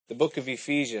the book of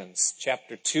Ephesians,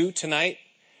 chapter 2 tonight.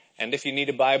 And if you need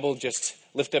a Bible, just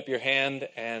lift up your hand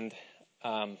and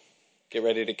get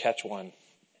ready to catch one.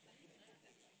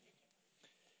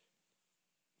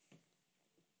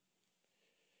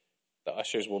 The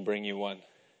ushers will bring you one.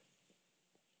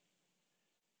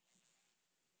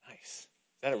 Nice. Is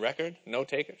that a record? No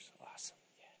takers? Awesome.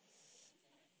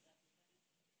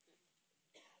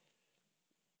 Yes.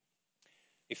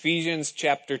 Ephesians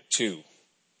chapter 2.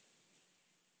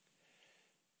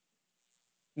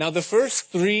 Now, the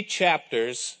first 3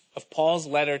 chapters of Paul's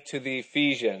letter to the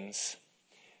Ephesians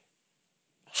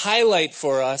highlight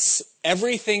for us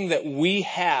everything that we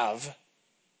have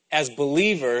as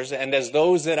believers and as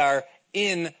those that are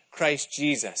in Christ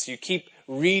Jesus. You keep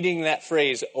reading that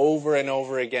phrase over and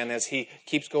over again as he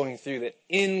keeps going through that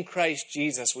in Christ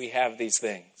Jesus we have these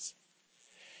things.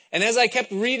 And as I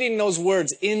kept reading those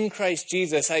words, in Christ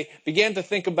Jesus, I began to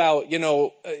think about,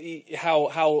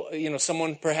 how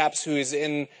someone perhaps who is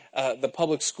in the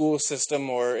public school system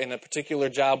or in a particular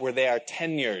job where they are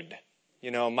tenured.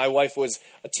 My wife was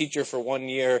a teacher for 1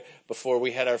 year before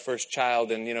we had our first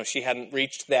child, and, she hadn't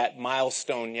reached that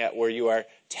milestone yet where you are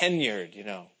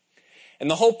tenured, And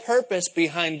the whole purpose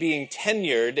behind being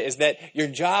tenured is that your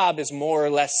job is more or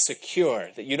less secure,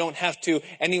 that you don't have to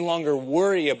any longer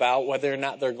worry about whether or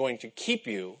not they're going to keep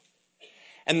you.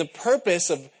 And the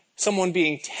purpose of someone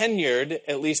being tenured,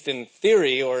 at least in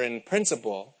theory or in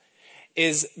principle,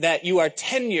 is that you are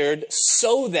tenured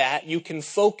so that you can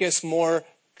focus more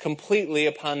completely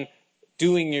upon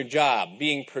doing your job,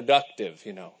 being productive,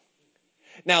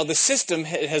 Now, the system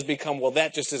has become,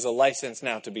 that just is a license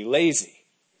now to be lazy.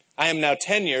 I am now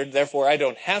tenured, therefore I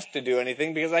don't have to do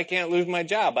anything because I can't lose my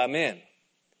job. I'm in.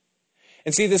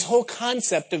 And see, this whole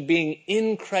concept of being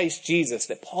in Christ Jesus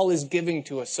that Paul is giving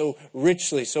to us so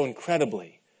richly, so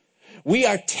incredibly. We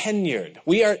are tenured.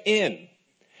 We are in.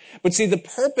 But see, the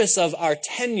purpose of our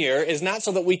tenure is not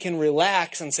so that we can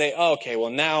relax and say,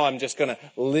 now I'm just going to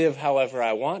live however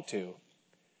I want to.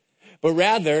 But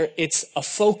rather, it's a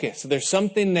focus. There's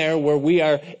something there where we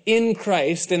are in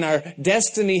Christ and our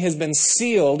destiny has been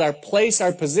sealed, our place,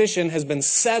 our position has been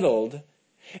settled.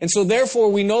 And so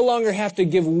therefore, we no longer have to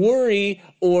give worry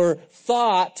or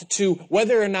thought to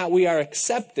whether or not we are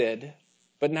accepted,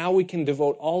 but now we can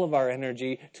devote all of our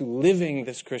energy to living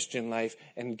this Christian life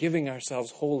and giving ourselves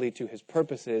wholly to His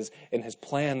purposes and His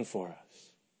plan for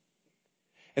us.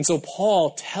 And so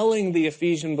Paul telling the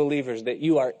Ephesian believers that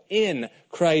you are in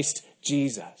Christ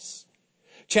Jesus.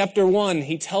 Chapter 1,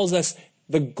 he tells us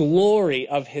the glory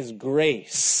of His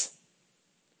grace,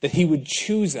 that He would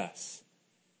choose us,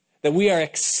 that we are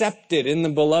accepted in the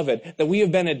beloved, that we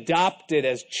have been adopted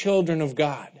as children of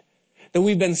God, that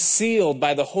we've been sealed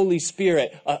by the Holy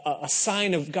Spirit, a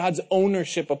sign of God's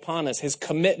ownership upon us, His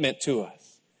commitment to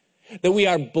us. That we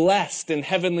are blessed in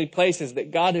heavenly places, that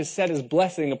God has set His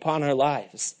blessing upon our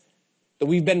lives. That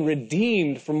we've been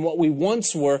redeemed from what we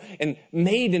once were and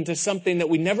made into something that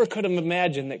we never could have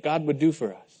imagined that God would do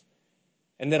for us.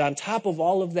 And that on top of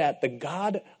all of that, the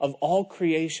God of all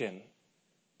creation,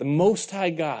 the Most High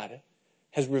God,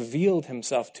 has revealed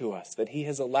Himself to us, that He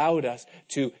has allowed us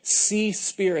to see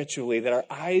spiritually, that our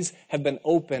eyes have been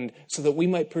opened so that we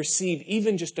might perceive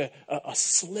even just a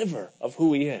sliver of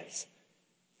who He is.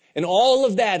 And all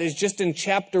of that is just in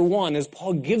chapter 1 as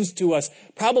Paul gives to us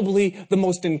probably the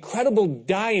most incredible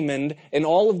diamond in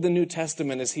all of the New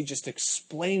Testament as he just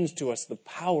explains to us the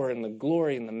power and the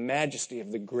glory and the majesty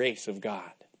of the grace of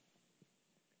God.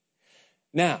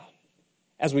 Now,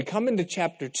 as we come into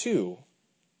chapter 2,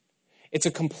 it's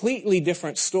a completely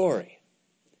different story.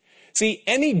 See,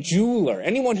 any jeweler,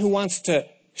 anyone who wants to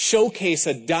showcase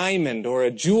a diamond or a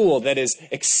jewel that is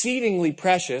exceedingly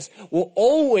precious will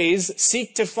always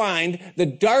seek to find the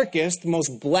darkest,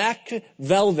 most black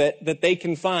velvet that they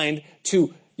can find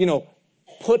to,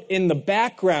 put in the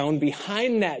background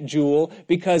behind that jewel,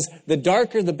 because the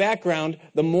darker the background,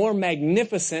 the more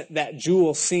magnificent that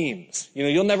jewel seems.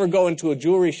 You'll never go into a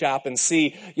jewelry shop and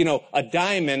see, a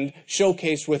diamond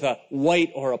showcased with a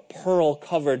white or a pearl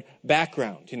covered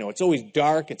background. It's always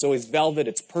dark, it's always velvet,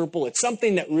 it's purple. It's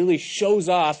something that really shows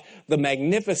off the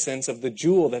magnificence of the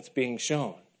jewel that's being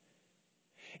shown.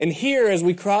 And here, as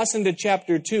we cross into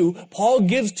chapter 2, Paul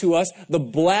gives to us the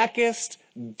blackest,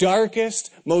 darkest,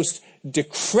 most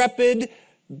decrepit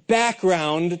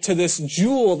background to this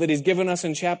jewel that he's given us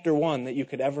in chapter 1 that you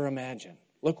could ever imagine.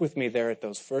 Look with me there at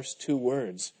those first 2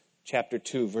 words, chapter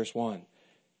 2, verse 1.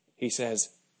 He says,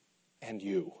 and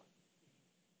you.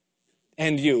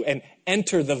 And you. And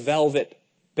enter the velvet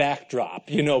backdrop,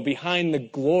 behind the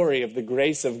glory of the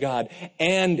grace of God.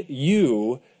 And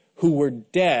you who were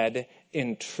dead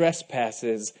in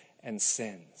trespasses and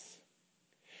sins.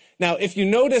 Now, if you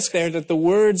notice there that the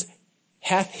words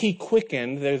hath he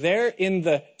quickened, they're there in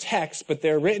the text, but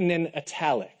they're written in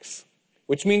italics,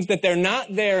 which means that they're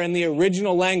not there in the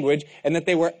original language and that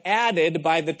they were added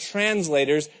by the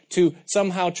translators to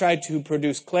somehow try to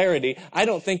produce clarity. I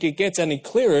don't think it gets any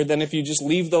clearer than if you just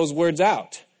leave those words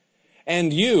out.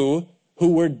 And you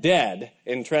who were dead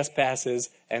in trespasses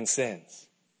and sins.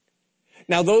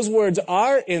 Now, those words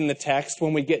are in the text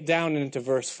when we get down into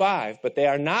verse 5, but they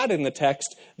are not in the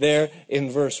text there in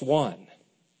verse 1.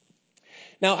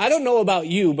 Now, I don't know about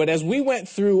you, but as we went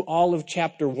through all of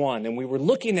chapter 1 and we were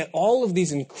looking at all of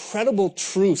these incredible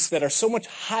truths that are so much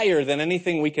higher than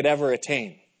anything we could ever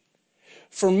attain,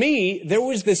 for me, there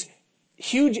was this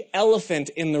huge elephant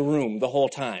in the room the whole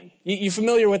time. You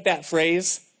familiar with that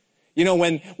phrase? You know,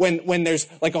 when there's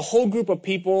like a whole group of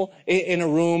people in a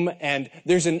room and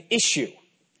there's an issue.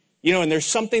 You know, and there's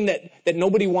something that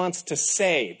nobody wants to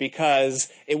say because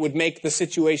it would make the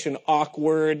situation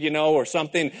awkward, you know, or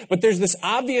something. But there's this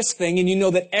obvious thing, and you know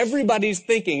that everybody's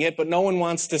thinking it, but no one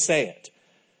wants to say it.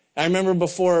 I remember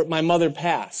before my mother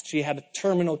passed, she had a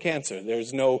terminal cancer.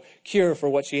 There's no cure for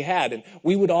what she had. And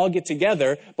we would all get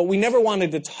together, but we never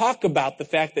wanted to talk about the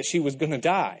fact that she was going to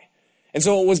die. And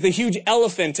so it was the huge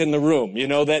elephant in the room, you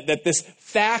know, that this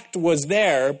fact was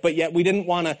there, but yet we didn't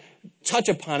want to touch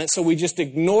upon it, so we just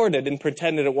ignored it and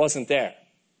pretended it wasn't there.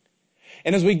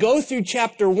 And as we go through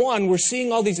chapter 1, we're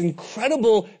seeing all these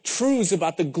incredible truths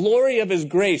about the glory of His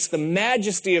grace, the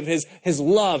majesty of His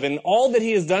love, and all that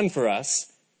He has done for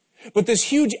us. But this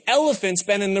huge elephant's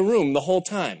been in the room the whole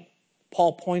time.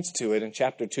 Paul points to it in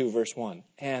chapter 2, verse 1.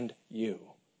 And you.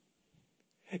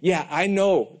 Yeah, I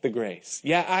know the grace.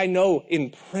 Yeah, I know in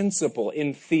principle,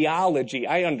 in theology,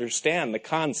 I understand the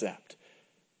concept.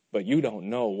 But you don't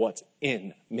know what's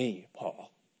in me, Paul.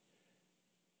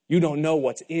 You don't know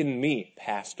what's in me,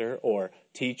 pastor or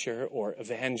teacher or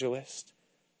evangelist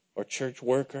or church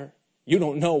worker. You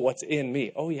don't know what's in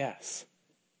me. Oh, yes.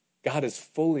 God is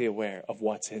fully aware of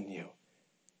what's in you.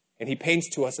 And He paints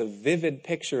to us a vivid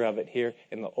picture of it here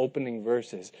in the opening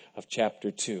verses of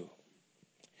chapter 2.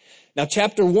 Now,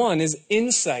 chapter 1 is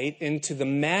insight into the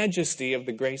majesty of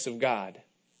the grace of God.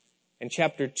 And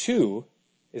chapter 2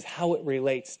 is how it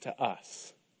relates to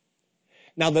us.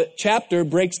 Now, the chapter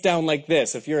breaks down like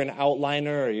this. If you're an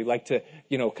outliner or you like to,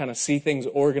 kind of see things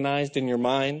organized in your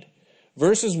mind,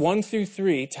 verses 1 through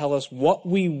 3 tell us what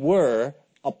we were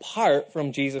apart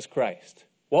from Jesus Christ.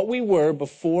 What we were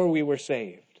before we were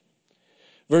saved.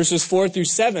 Verses 4 through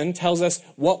 7 tells us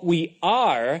what we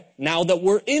are now that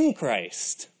we're in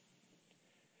Christ.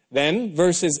 Then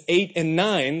verses 8 and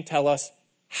 9 tell us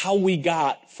how we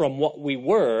got from what we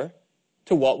were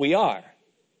to what we are.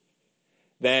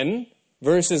 Then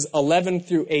verses 11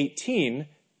 through 18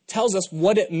 tells us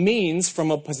what it means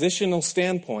from a positional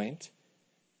standpoint.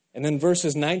 And then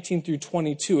verses 19 through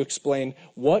 22 explain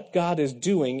what God is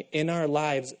doing in our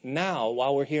lives now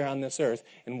while we're here on this earth.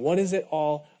 And what is it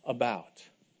all about?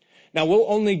 Now,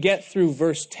 we'll only get through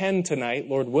verse 10 tonight,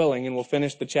 Lord willing, and we'll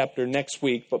finish the chapter next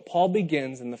week. But Paul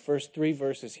begins in the first 3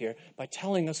 verses here by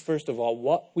telling us, first of all,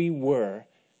 what we were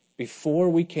before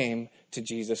we came to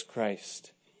Jesus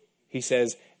Christ. He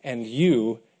says, and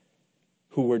you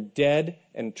who were dead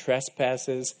in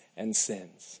trespasses and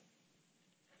sins.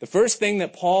 The first thing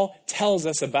that Paul tells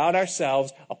us about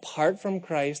ourselves apart from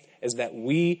Christ is that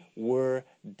we were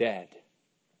dead.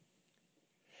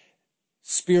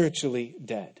 Spiritually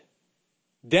dead.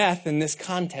 Death in this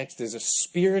context is a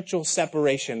spiritual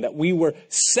separation, that we were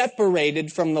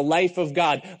separated from the life of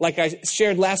God. Like I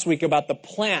shared last week about the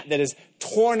plant that is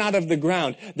torn out of the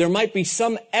ground. There might be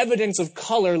some evidence of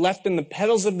color left in the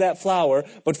petals of that flower,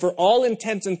 but for all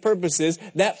intents and purposes,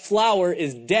 that flower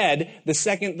is dead the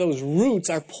second those roots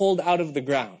are pulled out of the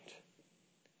ground.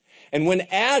 And when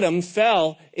Adam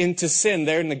fell into sin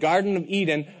there in the Garden of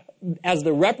Eden, as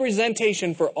the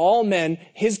representation for all men,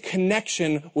 his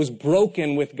connection was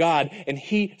broken with God, and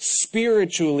he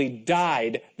spiritually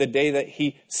died the day that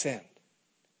he sinned.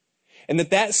 And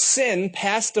that sin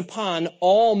passed upon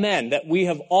all men, that we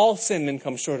have all sinned and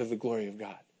come short of the glory of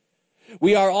God.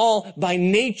 We are all, by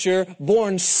nature,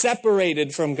 born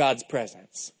separated from God's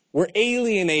presence. We're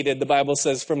alienated, the Bible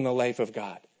says, from the life of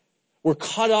God. We're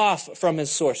cut off from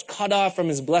His source, cut off from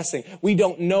His blessing. We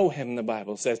don't know Him, the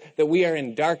Bible says, that we are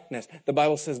in darkness. The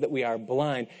Bible says that we are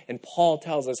blind. And Paul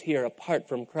tells us here, apart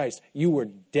from Christ, you were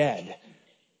dead.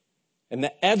 And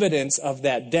the evidence of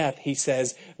that death, he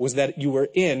says, was that you were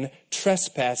in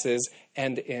trespasses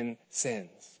and in sins.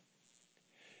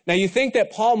 Now, you think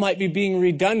that Paul might be being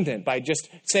redundant by just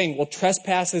saying, well,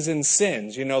 trespasses and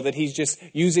sins, that he's just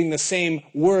using the same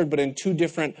word but in 2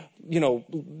 different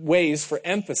ways for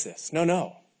emphasis.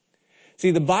 No.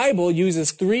 See, the Bible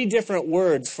uses 3 different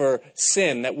words for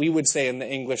sin that we would say in the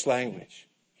English language.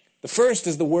 The first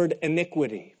is the word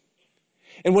iniquity.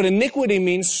 And what iniquity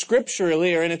means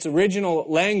scripturally or in its original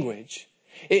language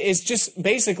is just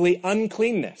basically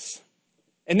uncleanness.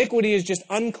 Iniquity is just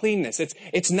uncleanness.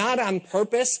 It's not on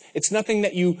purpose. It's nothing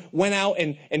that you went out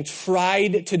and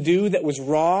tried to do that was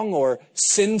wrong or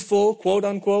sinful, quote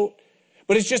unquote.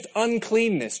 But it's just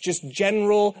uncleanness, just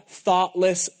general,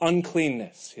 thoughtless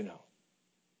uncleanness,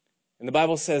 And the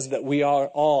Bible says that we are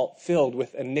all filled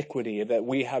with iniquity, that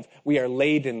we are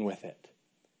laden with it.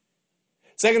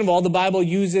 Second of all, the Bible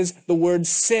uses the word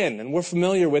sin, and we're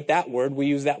familiar with that word. We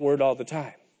use that word all the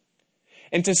time.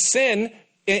 And to sin,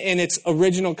 in its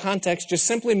original context, just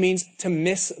simply means to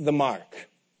miss the mark,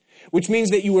 which means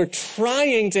that you were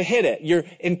trying to hit it. Your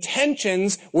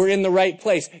intentions were in the right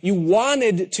place. You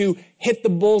wanted to hit the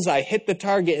bullseye, hit the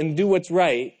target, and do what's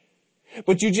right,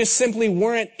 but you just simply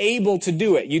weren't able to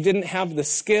do it. You didn't have the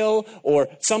skill, or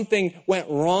something went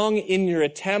wrong in your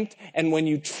attempt, and when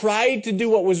you tried to do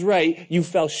what was right, you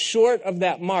fell short of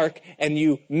that mark, and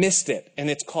you missed it. And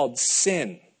it's called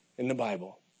sin in the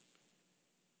Bible.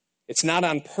 It's not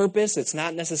on purpose, it's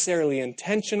not necessarily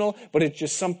intentional, but it's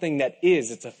just something that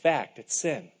is. It's a fact, it's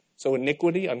sin. So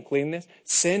iniquity, uncleanness,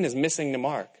 sin is missing the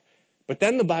mark. But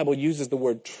then the Bible uses the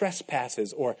word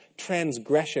trespasses or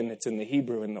transgression. It's in the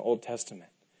Hebrew in the Old Testament.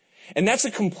 And that's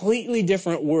a completely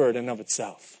different word in of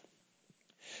itself.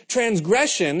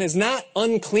 Transgression is not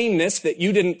uncleanness that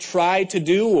you didn't try to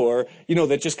do or,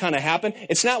 that just kind of happened.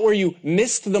 It's not where you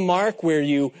missed the mark, where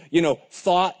you,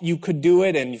 thought you could do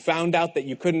it and you found out that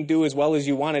you couldn't do as well as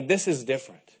you wanted. This is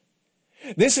different.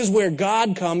 This is where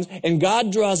God comes and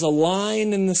God draws a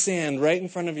line in the sand right in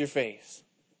front of your face.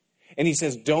 And he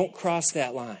says, don't cross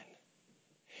that line.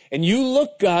 And you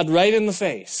look God right in the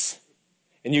face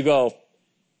and you go,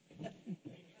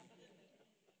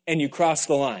 and you cross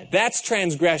the line. That's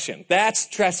transgression. That's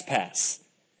trespass.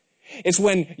 It's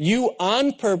when you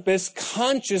on purpose,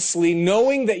 consciously,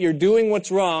 knowing that you're doing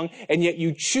what's wrong, and yet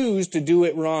you choose to do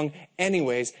it wrong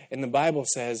anyways. And the Bible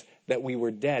says that we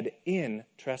were dead in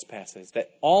trespasses,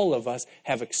 that all of us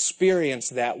have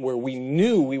experienced that where we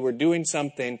knew we were doing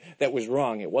something that was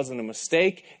wrong. It wasn't a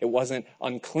mistake. It wasn't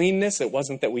uncleanness. It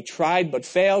wasn't that we tried but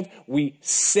failed. We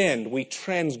sinned. We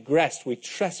transgressed. We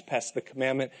trespassed the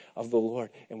commandment of the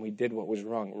Lord, and we did what was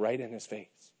wrong right in his face.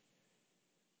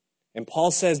 And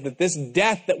Paul says that this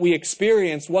death that we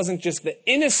experienced wasn't just the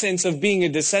innocence of being a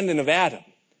descendant of Adam,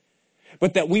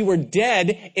 but that we were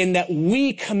dead in that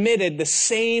we committed the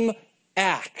same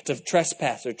act of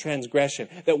trespass or transgression,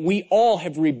 that we all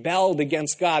have rebelled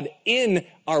against God in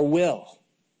our will,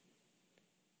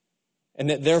 and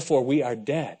that therefore we are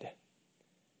dead.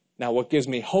 Now, what gives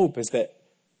me hope is that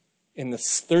in the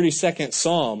 32nd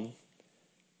Psalm,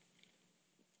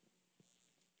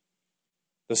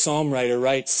 the psalm writer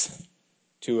writes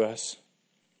to us,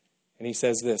 and he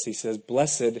says this, he says,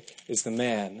 "Blessed is the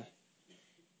man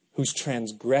whose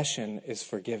transgression is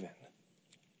forgiven."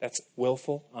 That's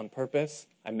willful, on purpose.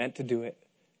 I meant to do it.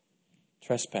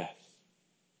 Trespass.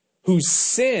 Whose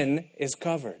sin is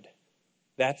covered.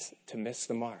 That's to miss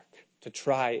the mark, to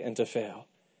try and to fail.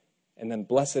 And then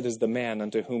blessed is the man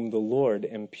unto whom the Lord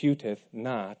imputeth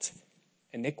not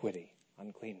iniquity,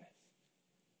 uncleanness,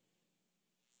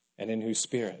 and in whose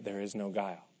spirit there is no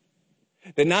guile.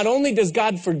 That not only does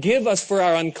God forgive us for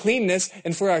our uncleanness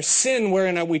and for our sin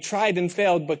wherein we tried and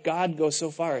failed, but God goes so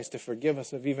far as to forgive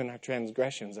us of even our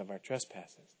transgressions, of our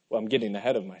trespasses. Well, I'm getting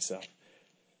ahead of myself.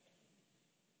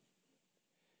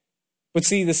 But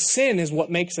see, the sin is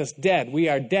what makes us dead. We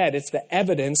are dead. It's the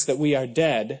evidence that we are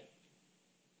dead.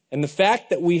 And the fact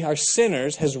that we are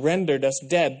sinners has rendered us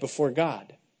dead before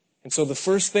God. And so the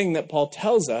first thing that Paul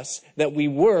tells us that we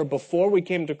were before we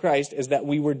came to Christ is that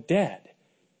we were dead.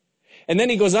 And then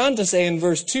he goes on to say in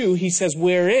verse 2, he says,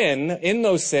 wherein, in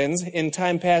those sins, in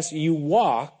time past, you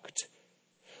walked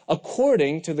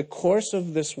according to the course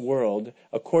of this world,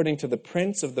 according to the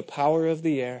prince of the power of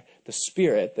the air, the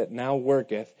spirit that now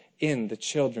worketh in the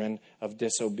children of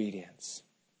disobedience.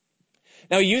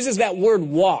 Now he uses that word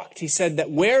walked. He said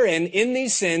that wherein, in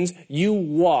these sins, you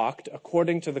walked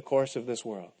according to the course of this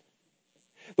world.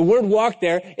 The word walk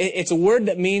there, it's a word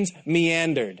that means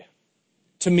meandered.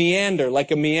 To meander, like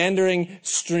a meandering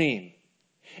stream.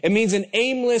 It means an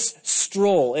aimless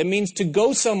stroll. It means to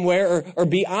go somewhere or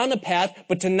be on a path,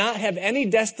 but to not have any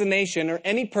destination or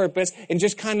any purpose, and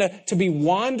just kind of to be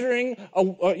wandering,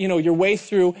 your way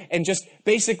through and just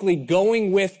basically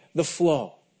going with the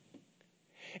flow.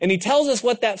 And he tells us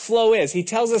what that flow is. He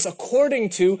tells us according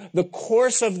to the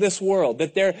course of this world,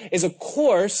 that there is a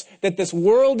course that this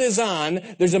world is on.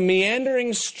 There's a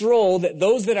meandering stroll that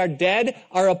those that are dead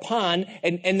are upon,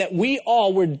 and that we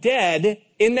all were dead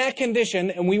in that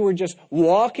condition, and we were just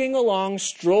walking along,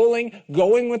 strolling,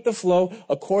 going with the flow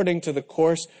according to the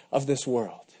course of this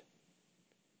world.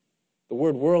 The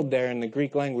word world there in the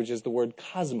Greek language is the word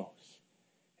cosmos.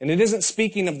 And it isn't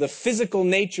speaking of the physical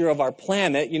nature of our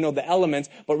planet, the elements,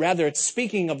 but rather it's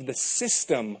speaking of the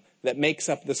system that makes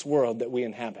up this world that we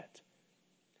inhabit.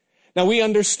 Now we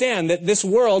understand that this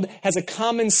world has a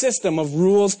common system of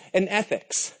rules and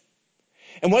ethics.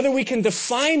 And whether we can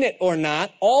define it or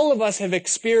not, all of us have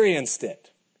experienced it.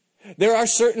 There are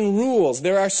certain rules,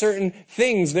 there are certain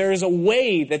things, there is a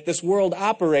way that this world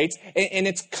operates, and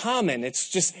it's common,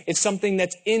 it's something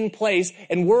that's in place,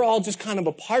 and we're all just kind of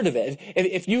a part of it.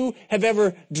 If you have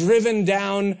ever driven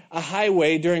down a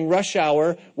highway during rush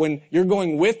hour when you're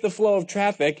going with the flow of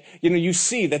traffic, you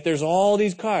see that there's all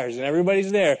these cars, and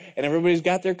everybody's there, and everybody's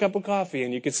got their cup of coffee,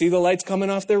 and you can see the lights coming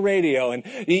off their radio, and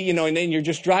then you're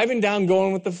just driving down,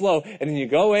 going with the flow, and then you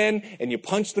go in, and you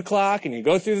punch the clock, and you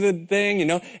go through the thing,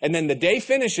 and then the day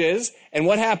finishes, and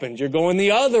what happens? You're going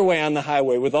the other way on the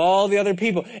highway with all the other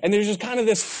people. And there's just kind of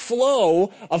this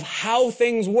flow of how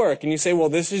things work. And you say, well,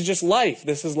 this is just life.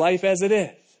 This is life as it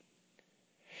is.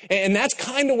 And that's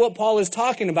kind of what Paul is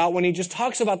talking about when he just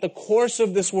talks about the course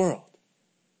of this world.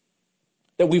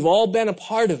 That we've all been a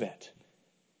part of it.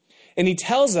 And he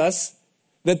tells us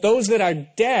that those that are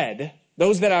dead,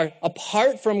 those that are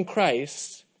apart from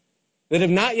Christ, that have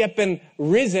not yet been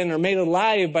risen or made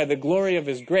alive by the glory of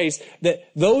his grace, that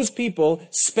those people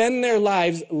spend their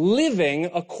lives living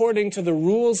according to the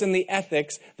rules and the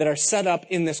ethics that are set up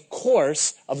in this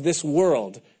course of this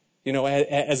world,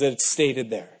 as it's stated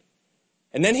there.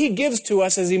 And then he gives to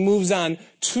us, as he moves on,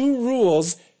 2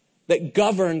 rules that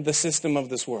govern the system of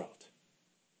this world.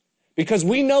 Because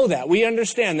we know that. We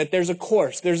understand that there's a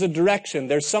course, there's a direction,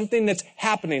 there's something that's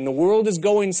happening. The world is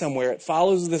going somewhere. It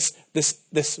follows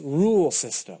this rule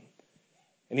system.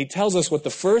 And he tells us what the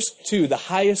first 2, the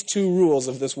highest 2 rules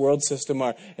of this world system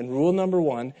are. And rule number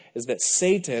 1 is that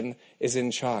Satan is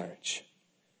in charge.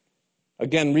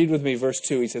 Again, read with me verse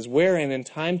 2. He says, wherein in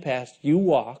time past you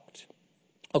walked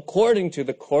according to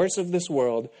the course of this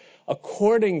world,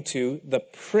 according to the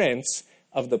prince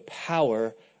of the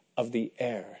power of the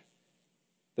air,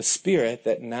 the spirit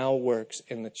that now works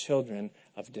in the children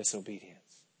of disobedience.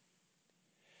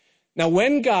 Now,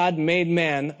 when God made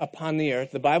man upon the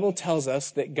earth, the Bible tells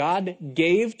us that God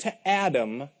gave to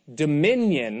Adam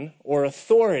dominion or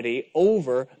authority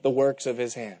over the works of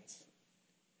his hands.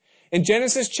 In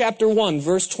Genesis chapter 1,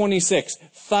 verse 26,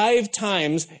 5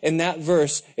 times in that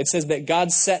verse, it says that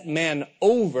God set man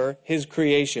over his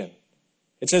creation.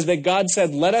 It says that God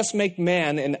said, let us make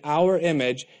man in our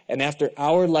image and after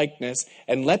our likeness,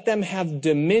 and let them have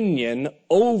dominion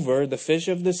over the fish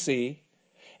of the sea,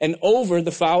 and over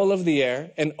the fowl of the air,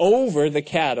 and over the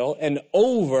cattle, and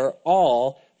over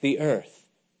all the earth,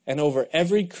 and over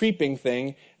every creeping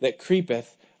thing that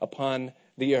creepeth upon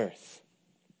the earth.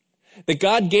 That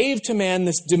God gave to man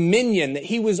this dominion, that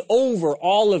he was over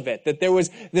all of it, that there was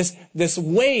this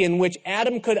way in which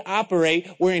Adam could operate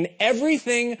wherein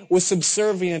everything was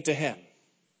subservient to him.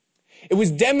 It was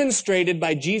demonstrated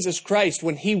by Jesus Christ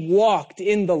when he walked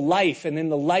in the life and in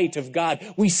the light of God.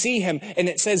 We see him, and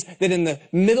it says that in the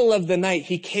middle of the night,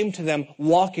 he came to them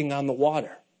walking on the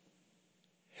water.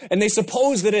 And they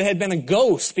supposed that it had been a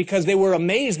ghost because they were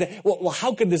amazed that, well,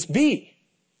 how could this be?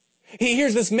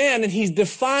 Here's this man, and he's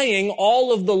defying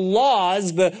all of the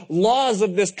laws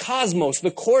of this cosmos,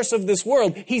 the course of this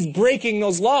world. He's breaking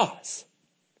those laws.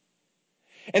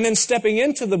 And then stepping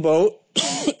into the boat,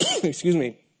 excuse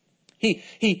me,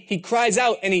 he cries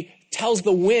out and he tells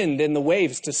the wind and the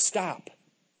waves to stop.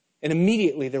 And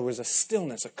immediately there was a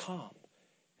stillness, a calm.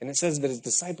 And it says that his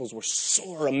disciples were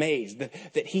sore amazed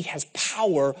that he has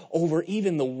power over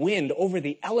even the wind, over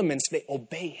the elements. They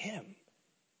obey him.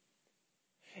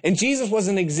 And Jesus was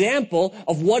an example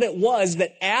of what it was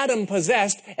that Adam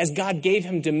possessed as God gave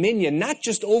him dominion, not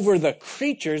just over the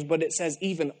creatures, but it says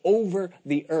even over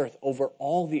the earth, over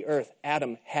all the earth,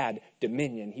 Adam had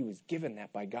dominion. He was given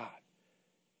that by God.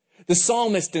 The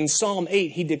psalmist in Psalm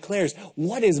 8, he declares,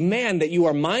 what is man that you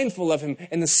are mindful of him,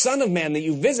 and the son of man that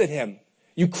you visit him?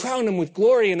 You crown him with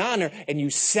glory and honor, and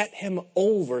you set him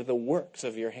over the works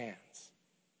of your hands.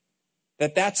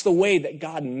 That's the way that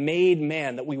God made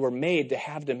man, that we were made to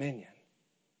have dominion.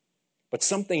 But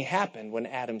something happened when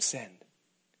Adam sinned.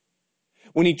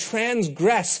 When he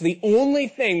transgressed the only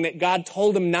thing that God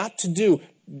told him not to do,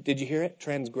 did you hear it?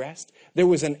 Transgressed. There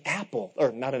was an apple,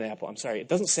 or not an apple, I'm sorry, it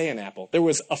doesn't say an apple. There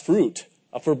was a fruit,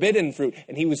 a forbidden fruit,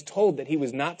 and he was told that he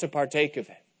was not to partake of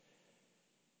it.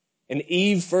 And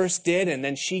Eve first did, and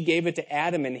then she gave it to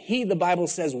Adam, and he, the Bible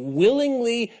says,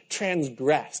 willingly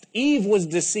transgressed. Eve was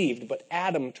deceived, but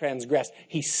Adam transgressed.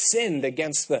 He sinned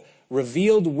against the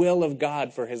revealed will of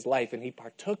God for his life, and he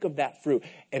partook of that fruit.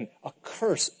 And a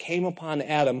curse came upon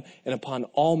Adam and upon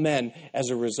all men as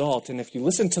a result. And if you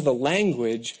listen to the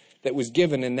language that was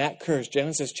given in that curse,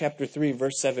 Genesis chapter 3,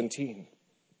 verse 17,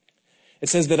 it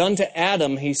says that unto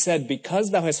Adam he said,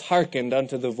 because thou hast hearkened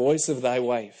unto the voice of thy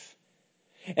wife,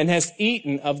 and hast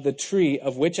eaten of the tree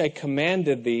of which I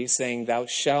commanded thee, saying, thou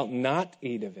shalt not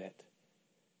eat of it.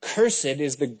 Cursed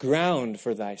is the ground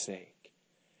for thy sake.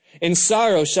 In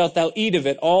sorrow shalt thou eat of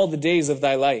it all the days of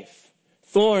thy life.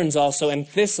 Thorns also and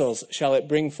thistles shall it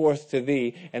bring forth to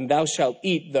thee, and thou shalt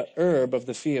eat the herb of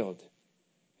the field.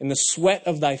 In the sweat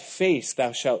of thy face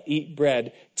thou shalt eat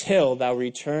bread, till thou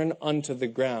return unto the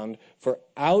ground. For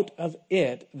out of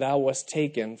it thou wast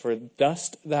taken, for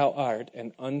dust thou art,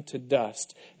 and unto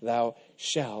dust thou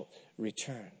shalt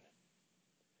return.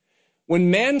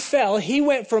 When man fell, he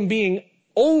went from being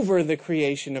over the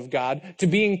creation of God to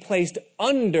being placed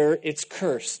under its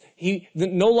curse.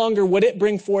 No longer would it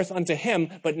bring forth unto him,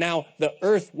 but now the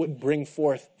earth would bring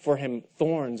forth for him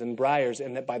thorns and briars,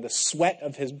 and that by the sweat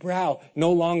of his brow,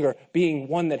 no longer being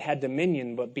one that had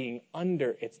dominion, but being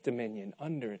under its dominion,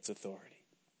 under its authority.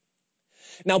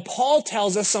 Now, Paul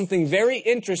tells us something very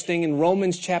interesting in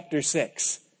Romans chapter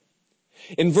 6.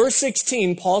 In verse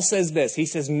 16, Paul says this. He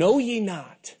says, know ye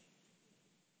not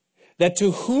that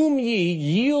to whom ye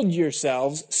yield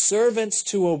yourselves servants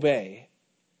to obey,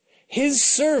 his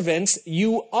servants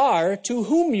you are to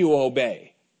whom you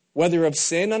obey, whether of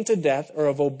sin unto death or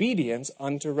of obedience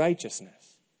unto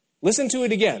righteousness. Listen to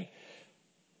it again.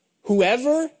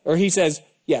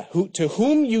 To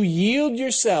whom you yield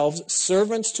yourselves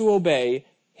servants to obey,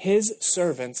 his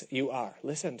servants you are.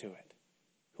 Listen to it.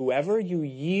 Whoever you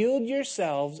yield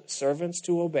yourselves servants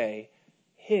to obey,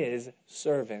 his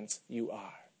servants you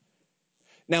are.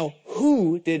 Now,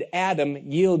 who did Adam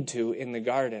yield to in the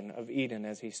Garden of Eden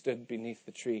as he stood beneath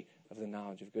the tree of the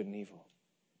knowledge of good and evil?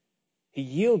 He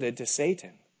yielded to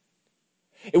Satan.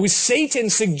 It was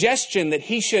Satan's suggestion that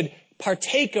he should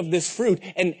partake of this fruit,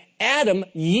 and Adam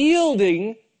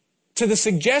yielding to the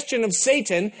suggestion of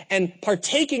Satan and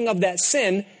partaking of that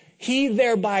sin, he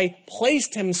thereby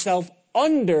placed himself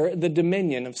under the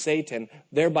dominion of Satan,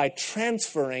 thereby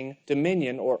transferring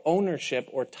dominion or ownership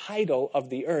or title of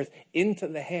the earth into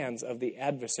the hands of the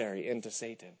adversary, into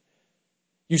Satan.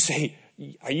 You say,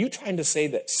 are you trying to say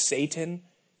that Satan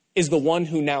is the one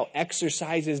who now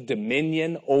exercises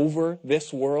dominion over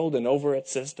this world and over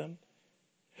its system?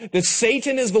 That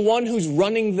Satan is the one who's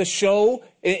running the show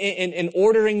and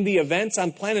ordering the events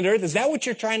on planet Earth? Is that what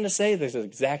you're trying to say? This is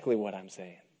exactly what I'm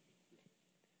saying.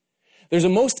 There's a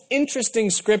most interesting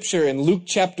scripture in Luke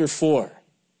chapter 4,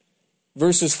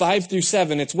 verses 5 through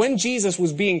 7. It's when Jesus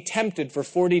was being tempted for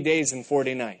 40 days and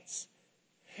 40 nights.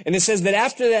 And it says that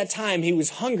after that time he was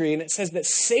hungry, and it says that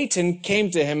Satan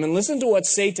came to him. And listen to what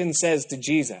Satan says to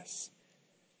Jesus.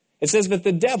 It says that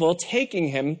the devil, taking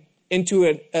him into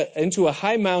a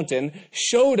high mountain,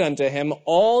 showed unto him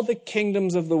all the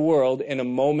kingdoms of the world in a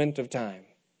moment of time.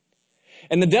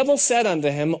 And the devil said unto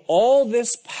him, all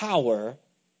this power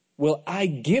will I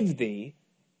give thee,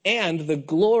 and the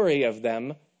glory of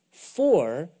them,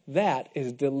 for that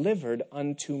is delivered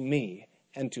unto me,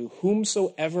 and to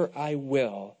whomsoever I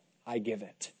will, I give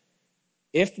it.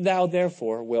 If thou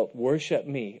therefore wilt worship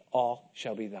me, all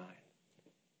shall be thine.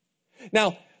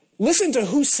 Now, listen to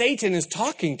who Satan is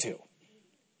talking to.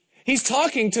 He's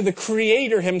talking to the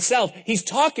Creator himself. He's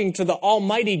talking to the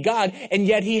Almighty God, and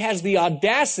yet he has the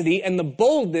audacity and the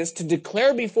boldness to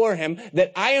declare before him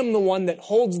that I am the one that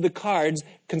holds the cards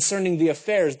concerning the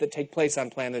affairs that take place on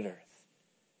planet Earth.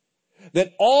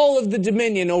 That all of the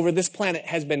dominion over this planet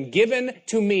has been given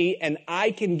to me, and I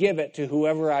can give it to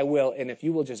whoever I will, and if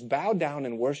you will just bow down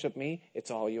and worship me, it's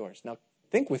all yours. Now,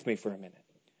 think with me for a minute.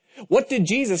 What did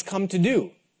Jesus come to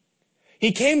do?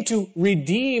 He came to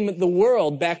redeem the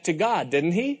world back to God,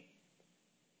 didn't he?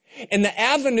 And the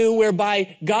avenue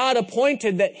whereby God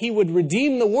appointed that he would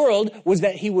redeem the world was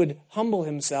that he would humble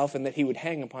himself and that he would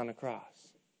hang upon a cross.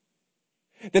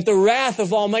 That the wrath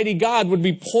of Almighty God would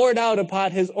be poured out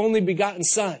upon his only begotten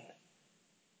Son.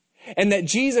 And that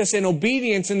Jesus, in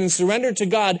obedience and in surrender to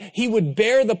God, he would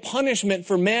bear the punishment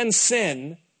for man's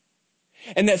sin.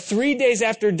 And that 3 days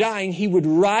after dying, he would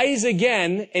rise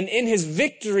again, and in his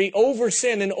victory over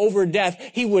sin and over death,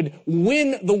 he would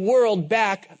win the world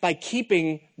back by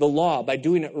keeping the law, by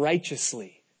doing it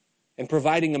righteously, and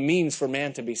providing a means for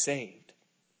man to be saved.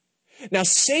 Now,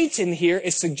 Satan here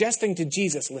is suggesting to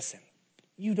Jesus, listen,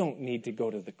 you don't need to go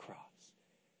to the cross.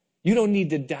 You don't need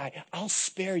to die. I'll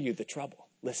spare you the trouble.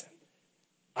 Listen,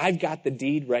 I've got the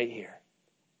deed right here.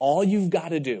 All you've got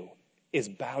to do is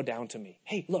bow down to me.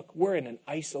 Hey, look, we're in an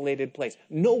isolated place.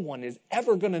 No one is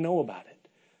ever going to know about it.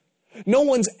 No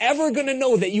one's ever going to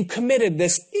know that you committed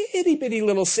this itty-bitty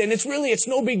little sin. It's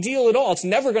no big deal at all. It's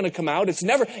never going to come out. It's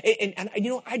never, and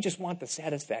I just want the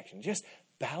satisfaction. Just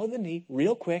bow the knee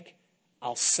real quick.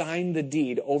 I'll sign the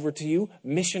deed over to you.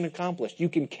 Mission accomplished. You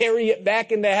can carry it back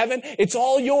into heaven. It's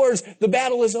all yours. The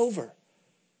battle is over.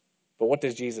 But what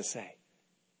does Jesus say?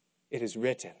 It is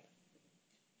written,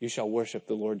 you shall worship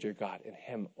the Lord your God, and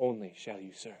him only shall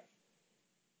you serve.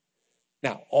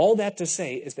 Now, all that to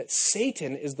say is that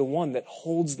Satan is the one that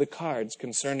holds the cards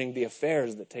concerning the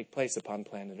affairs that take place upon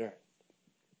planet Earth.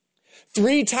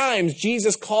 3 times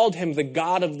Jesus called him the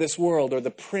God of this world, or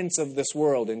the prince of this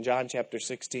world, in John chapter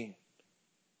 16.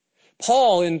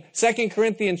 Paul, in 2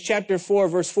 Corinthians chapter 4,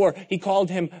 verse 4, he called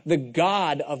him the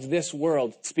God of this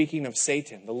world, speaking of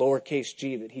Satan, the lowercase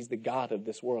g, that he's the God of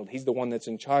this world. He's the one that's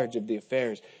in charge of the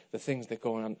affairs, the things that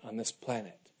go on this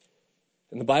planet.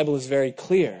 And the Bible is very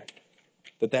clear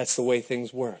that that's the way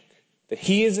things work, that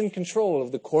he is in control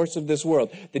of the course of this world.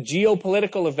 The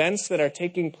geopolitical events that are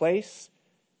taking place,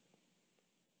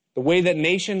 the way that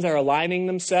nations are aligning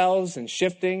themselves and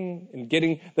shifting and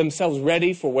getting themselves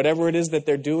ready for whatever it is that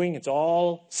they're doing, it's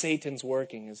all Satan's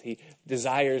working as he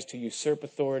desires to usurp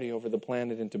authority over the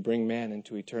planet and to bring man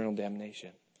into eternal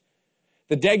damnation.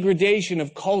 The degradation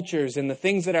of cultures and the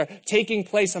things that are taking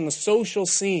place on the social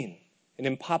scene and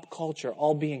in pop culture,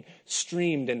 all being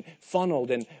streamed and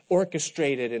funneled and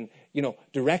orchestrated and,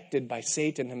 directed by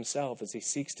Satan himself as he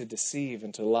seeks to deceive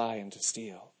and to lie and to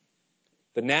steal.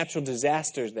 The natural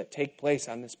disasters that take place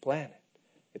on this planet,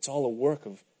 it's all a work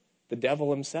of the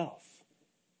devil himself.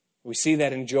 We see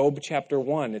that in Job chapter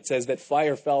 1. It says that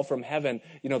fire fell from heaven,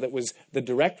 that was the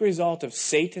direct result of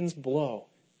Satan's blow,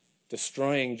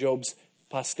 destroying Job's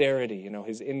posterity,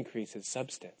 his increase, his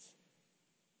substance.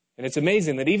 And it's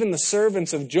amazing that even the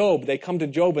servants of Job, they come to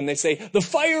Job and they say, the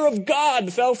fire of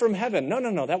God fell from heaven.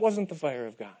 No, that wasn't the fire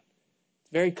of God.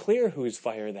 It's very clear whose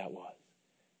fire that was.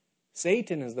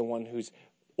 Satan is the one who's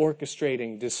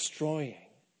orchestrating, destroying.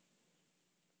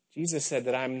 Jesus said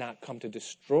that I'm not come to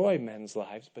destroy men's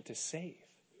lives, but to save.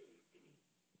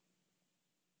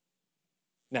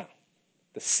 Now,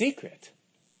 the secret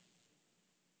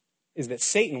is that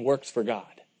Satan works for God.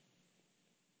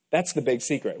 That's the big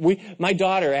secret. My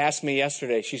daughter asked me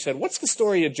yesterday, she said, what's the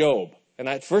story of Job? And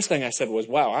the first thing I said was,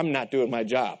 wow, I'm not doing my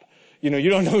job. You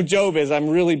don't know who Job is. I'm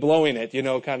really blowing it,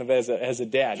 kind of as a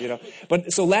dad,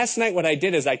 But so last night what I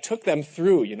did is I took them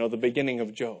through, the beginning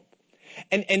of Job.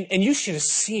 And you should have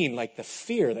seen like the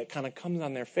fear that kind of comes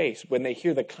on their face when they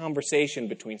hear the conversation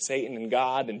between Satan and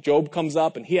God, and Job comes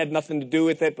up and he had nothing to do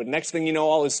with it, but next thing you know,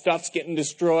 all his stuff's getting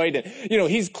destroyed and,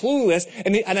 he's clueless,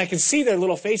 and I can see their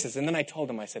little faces. And then I told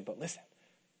them, I said, but listen,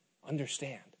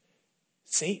 understand,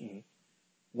 Satan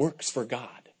works for God.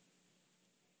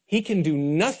 He can do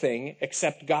nothing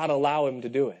except God allow him to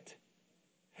do it.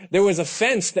 There was a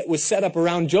fence that was set up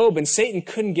around Job and Satan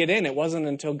couldn't get in. It wasn't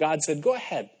until God said, go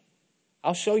ahead.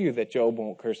 I'll show you that Job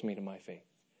won't curse me to my face.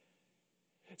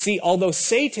 See, although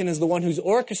Satan is the one who's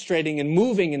orchestrating and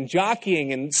moving and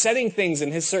jockeying and setting things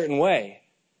in his certain way,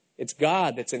 it's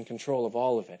God that's in control of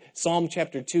all of it. Psalm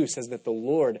chapter 2 says that the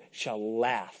Lord shall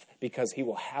laugh because he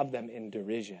will have them in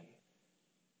derision.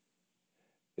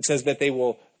 It says that they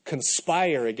will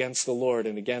conspire against the Lord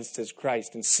and against his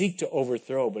Christ and seek to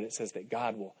overthrow, but it says that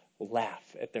God will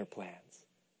laugh at their plans.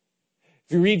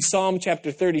 If you read Psalm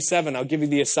chapter 37, I'll give you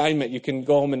the assignment. You can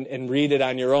go home and read it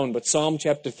on your own. But Psalm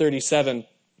chapter 37,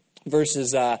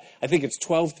 verses, I think it's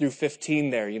 12 through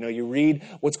 15 there. You read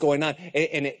what's going on.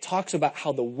 And it talks about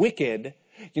how the wicked,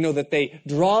 that they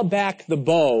draw back the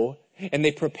bow and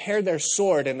they prepare their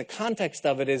sword. And the context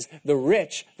of it is the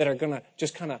rich that are going to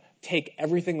just kind of take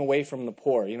everything away from the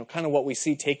poor. Kind of what we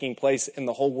see taking place in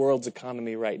the whole world's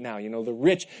economy right now. The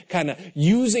rich kind of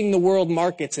using the world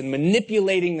markets and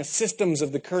manipulating the systems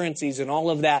of the currencies and all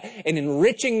of that and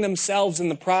enriching themselves in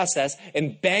the process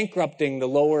and bankrupting the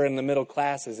lower and the middle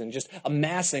classes and just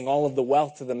amassing all of the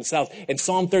wealth to themselves. And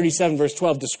Psalm 37 verse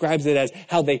 12 describes it as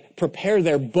how they prepare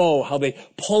their bow, how they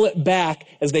pull it back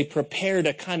as they prepare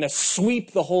to kind of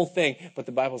sweep the whole thing. But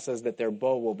the Bible says that their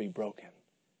bow will be broken.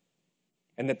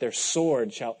 And that their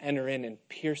sword shall enter in and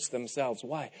pierce themselves.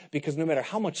 Why? Because no matter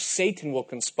how much Satan will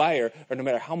conspire, or no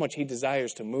matter how much he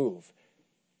desires to move,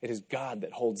 it is God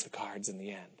that holds the cards in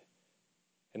the end.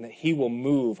 And and that he will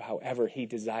move however he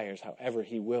desires, however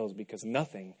he wills, because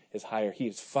nothing is higher. He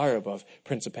is far above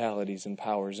principalities and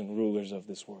powers and rulers of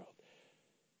this world.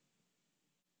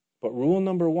 But rule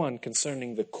number one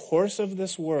concerning the course of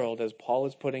this world, as Paul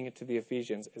is putting it to the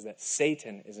Ephesians, is that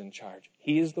Satan is in charge.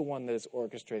 He is the one that is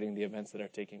orchestrating the events that are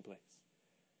taking place.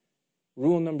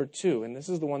 Rule number two, and this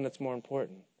is the one that's more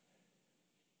important,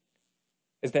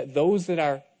 is that those that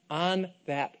are on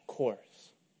that course,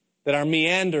 that are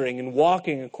meandering and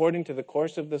walking according to the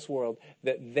course of this world,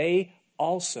 that they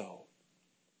also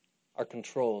are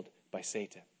controlled by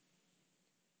Satan.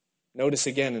 Notice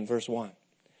again in verse 1.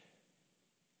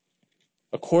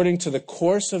 According to the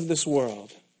course of this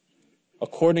world,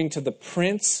 according to the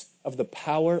prince of the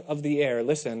power of the air,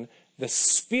 listen, the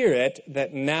spirit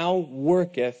that now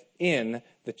worketh in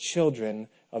the children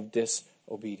of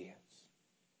disobedience.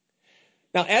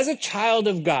 Now, as a child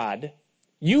of God,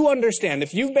 you understand,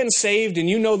 if you've been saved and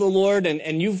you know the Lord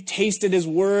and you've tasted his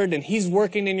word and he's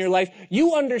working in your life,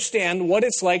 you understand what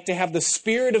it's like to have the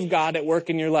Spirit of God at work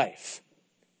in your life.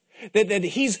 That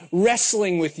he's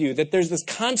wrestling with you, that there's this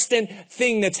constant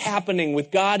thing that's happening with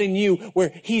God and you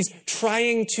where he's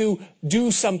trying to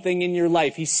do something in your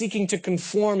life. He's seeking to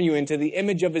conform you into the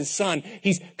image of his Son.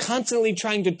 He's constantly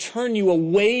trying to turn you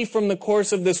away from the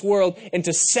course of this world and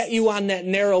to set you on that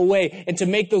narrow way and to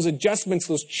make those adjustments,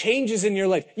 those changes in your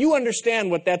life. You understand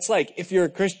what that's like if you're a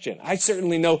Christian. I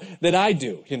certainly know that I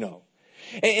do,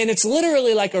 And it's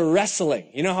literally like a wrestling.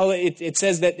 You know how it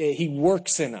says that he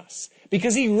works in us?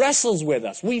 Because he wrestles with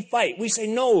us. We fight. We say,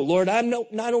 no, Lord, I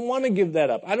don't want to give that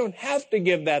up. I don't have to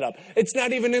give that up. It's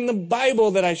not even in the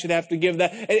Bible that I should have to give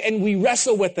that. And we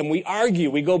wrestle with them. We argue.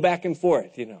 We go back and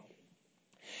forth,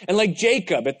 And like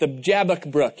Jacob at the Jabbok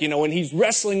brook, when he's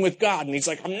wrestling with God and he's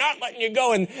like, I'm not letting you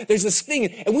go. And there's this thing.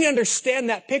 And we understand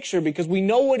that picture because we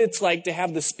know what it's like to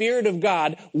have the Spirit of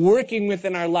God working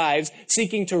within our lives,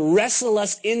 seeking to wrestle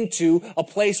us into a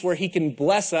place where he can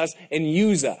bless us and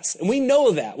use us. And we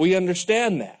know that. We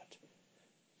understand that.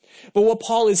 But what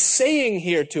Paul is saying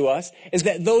here to us is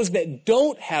that those that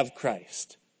don't have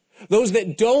Christ, those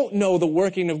that don't know the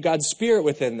working of God's Spirit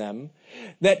within them,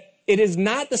 that it is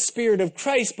not the Spirit of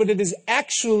Christ, but it is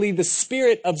actually the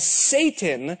spirit of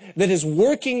Satan that is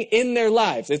working in their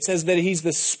lives. It says that he's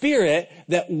the spirit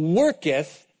that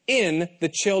worketh in the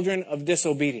children of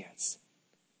disobedience.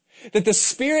 That the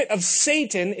spirit of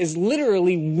Satan is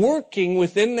literally working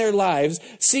within their lives,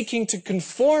 seeking to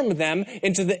conform them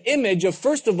into the image of,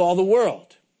 first of all, the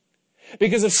world.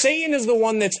 Because if Satan is the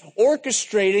one that's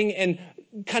orchestrating and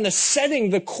kind of setting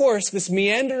the course, this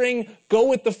meandering, go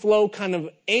with the flow kind of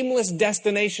aimless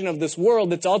destination of this world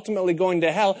that's ultimately going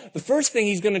to hell, the first thing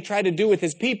he's going to try to do with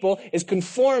his people is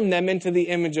conform them into the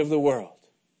image of the world.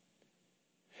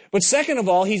 But second of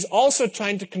all, he's also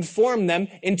trying to conform them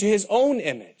into his own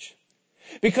image.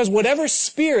 Because whatever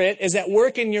spirit is at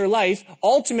work in your life,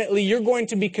 ultimately you're going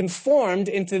to be conformed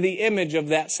into the image of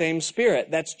that same spirit.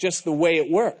 That's just the way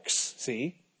it works,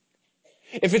 see?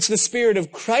 If it's the Spirit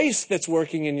of Christ that's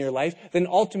working in your life, then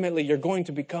ultimately you're going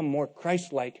to become more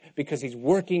Christ-like because he's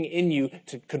working in you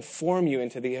to conform you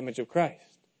into the image of Christ.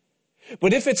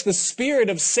 But if it's the spirit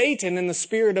of Satan and the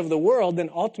spirit of the world, then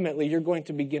ultimately you're going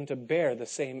to begin to bear the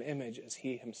same image as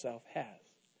he himself has.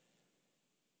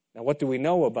 Now, what do we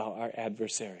know about our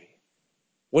adversary?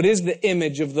 What is the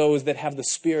image of those that have the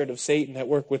spirit of Satan at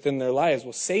work within their lives?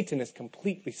 Well, Satan is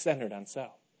completely centered on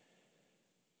self.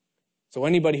 So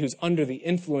anybody who's under the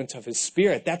influence of his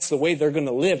spirit, that's the way they're going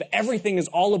to live. Everything is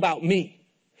all about me.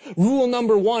 Rule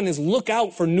number one is look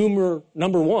out for numero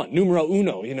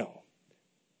uno,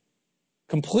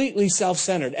 Completely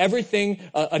self-centered. Everything,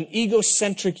 an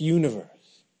egocentric universe.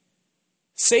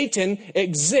 Satan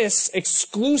exists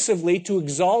exclusively to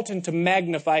exalt and to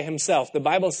magnify himself. The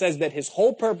Bible says that his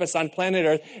whole purpose on planet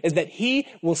Earth is that he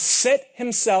will set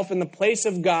himself in the place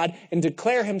of God and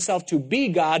declare himself to be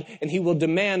God, and he will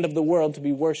demand of the world to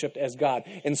be worshipped as God.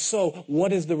 And so,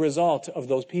 what is the result of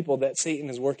those people that Satan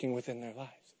is working with in their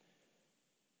lives?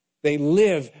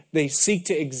 They seek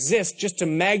to exist just to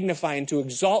magnify and to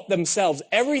exalt themselves.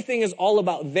 Everything is all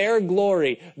about their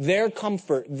glory, their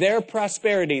comfort, their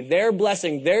prosperity, their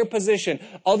blessing, their position,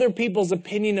 other people's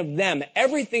opinion of them.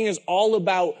 Everything is all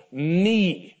about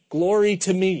me. Glory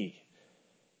to me.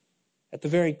 At the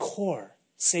very core,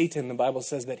 Satan, the Bible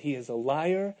says that he is a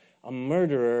liar, a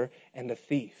murderer, and a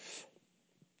thief.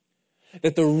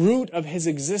 That the root of his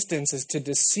existence is to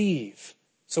deceive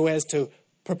so as to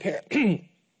prepare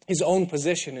his own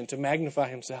position and to magnify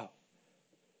himself.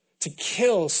 To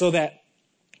kill so that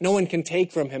no one can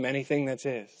take from him anything that's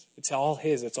his. It's all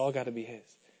his. It's all got to be his.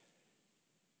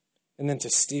 And then to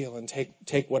steal and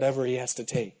take whatever he has to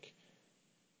take.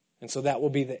 And so that will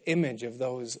be the image of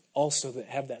those also that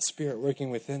have that Spirit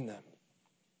working within them.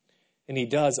 And he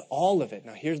does all of it.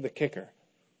 Now here's the kicker.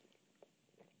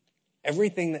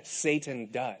 Everything that Satan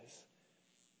does,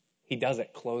 he does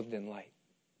it clothed in light.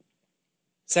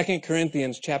 2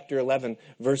 Corinthians chapter 11,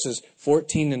 verses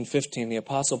 14 and 15, the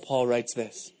Apostle Paul writes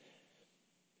this.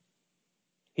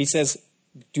 He says,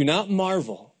 "Do not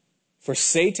marvel, for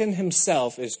Satan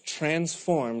himself is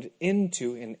transformed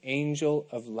into an angel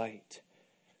of light.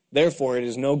 Therefore, it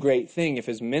is no great thing if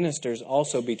his ministers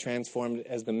also be transformed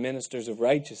as the ministers of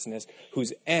righteousness,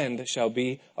 whose end shall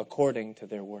be according to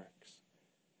their works."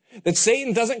 That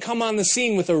Satan doesn't come on the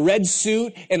scene with a red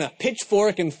suit and a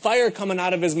pitchfork and fire coming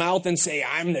out of his mouth and say,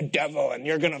 "I'm the devil and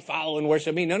you're going to follow and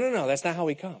worship me." No. That's not how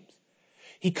he comes.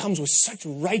 He comes with such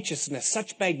righteousness,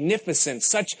 such magnificence,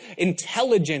 such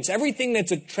intelligence, everything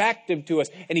that's attractive to us.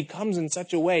 And he comes in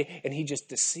such a way and he just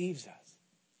deceives us.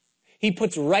 He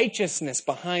puts righteousness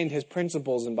behind his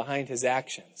principles and behind his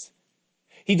actions.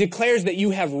 He declares that you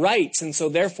have rights, and so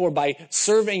therefore by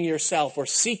serving yourself or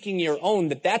seeking your own,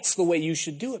 that's the way you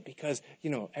should do it because,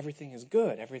 everything is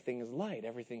good, everything is light,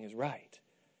 everything is right.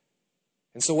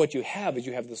 And so what you have is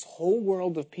you have this whole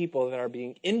world of people that are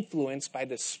being influenced by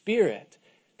the Spirit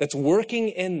that's working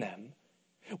in them,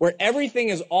 where everything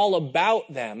is all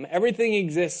about them, everything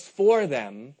exists for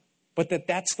them, but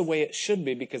that's the way it should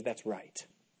be because that's right.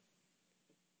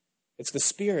 It's the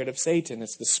spirit of Satan,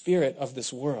 it's the spirit of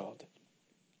this world.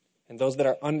 And those that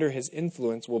are under his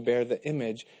influence will bear the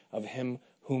image of him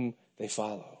whom they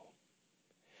follow.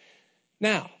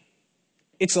 Now,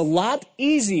 it's a lot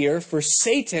easier for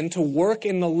Satan to work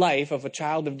in the life of a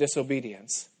child of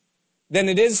disobedience than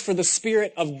it is for the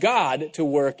Spirit of God to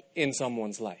work in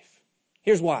someone's life.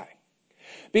 Here's why.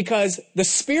 Because the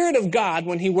Spirit of God,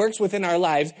 when he works within our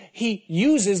lives, he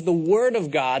uses the Word of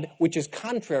God, which is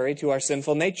contrary to our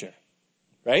sinful nature.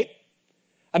 Right?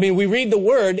 We read the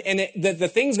Word, and the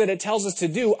things that it tells us to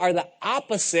do are the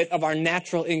opposite of our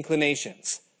natural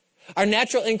inclinations. Our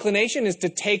natural inclination is to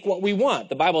take what we want.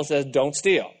 The Bible says, don't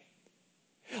steal.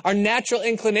 Our natural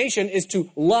inclination is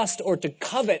to lust or to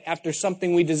covet after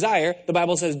something we desire. The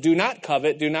Bible says, do not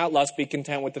covet, do not lust, be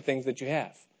content with the things that you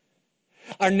have.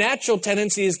 Our natural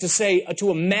tendency is to say, to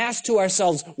amass to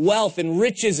ourselves wealth and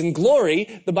riches and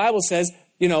glory. The Bible says,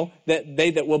 that they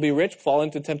that will be rich fall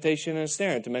into temptation and a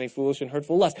snare, into many foolish and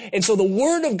hurtful lusts. And so the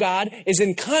Word of God is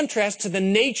in contrast to the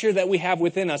nature that we have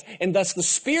within us. And thus the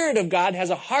Spirit of God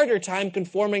has a harder time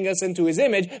conforming us into his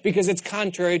image because it's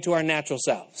contrary to our natural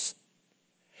selves.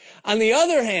 On the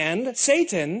other hand,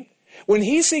 Satan, when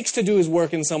he seeks to do his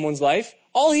work in someone's life,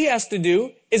 all he has to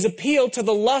do is appeal to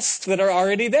the lusts that are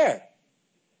already there.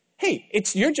 Hey,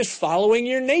 you're just following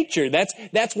your nature.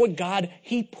 That's what God,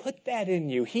 he put that in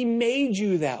you. He made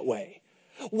you that way.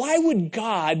 Why would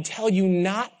God tell you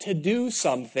not to do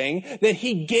something that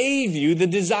he gave you the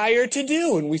desire to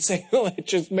do? And we say, well, it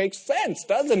just makes sense,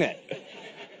 doesn't it?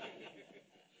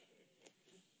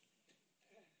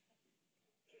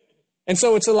 And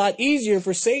so it's a lot easier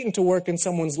for Satan to work in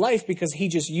someone's life because he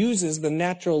just uses the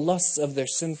natural lusts of their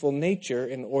sinful nature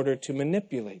in order to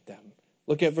manipulate them.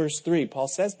 Look at verse 3. Paul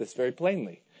says this very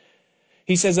plainly.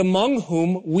 He says, among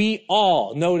whom we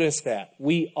all, notice that,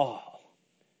 we all.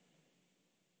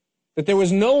 That there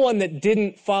was no one that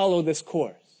didn't follow this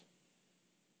course.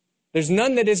 There's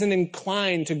none that isn't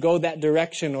inclined to go that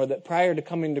direction or that prior to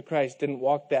coming to Christ didn't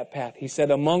walk that path. He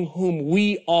said, among whom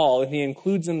we all, and he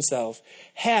includes himself,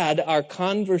 had our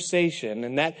conversation.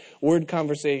 And that word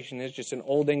conversation is just an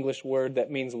old English word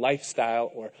that means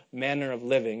lifestyle or manner of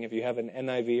living. If you have an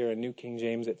NIV or a New King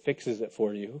James, it fixes it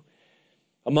for you.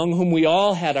 Among whom we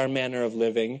all had our manner of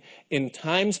living in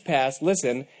times past,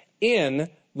 listen, in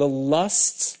the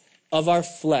lusts of our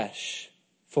flesh,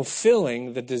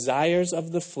 fulfilling the desires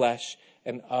of the flesh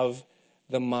and of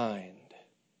the mind.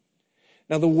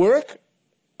 Now, the work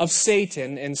of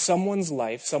Satan in someone's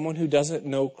life, someone who doesn't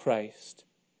know Christ,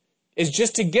 is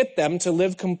just to get them to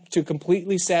live to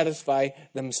completely satisfy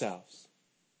themselves.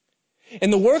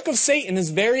 And the work of Satan is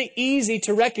very easy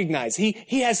to recognize.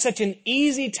 He has such an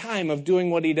easy time of doing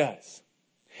what he does.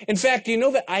 In fact, do you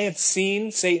know that I have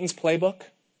seen Satan's playbook?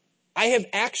 I have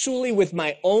actually, with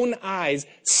my own eyes,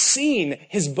 seen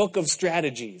his book of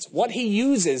strategies, what he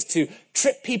uses to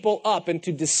trip people up and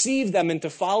to deceive them into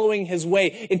following his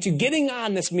way, into getting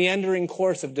on this meandering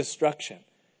course of destruction.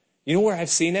 You know where I've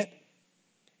seen it?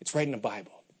 It's right in the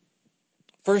Bible.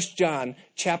 1 John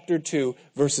chapter 2,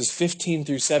 verses 15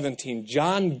 through 17.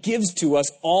 John gives to us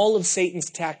all of Satan's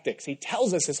tactics. He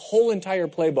tells us his whole entire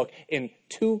playbook in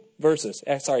 3 verses.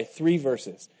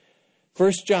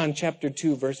 1 John chapter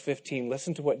 2, verse 15.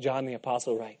 Listen to what John the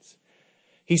Apostle writes.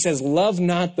 He says, love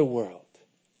not the world,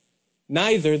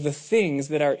 neither the things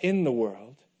that are in the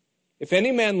world. If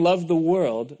any man love the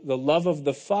world, the love of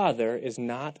the Father is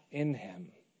not in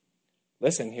him.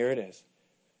 Listen, here it is.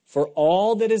 For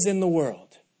all that is in the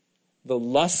world, the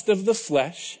lust of the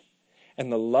flesh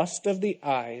and the lust of the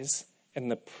eyes and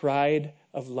the pride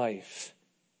of life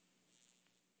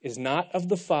is not of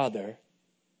the Father,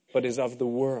 but is of the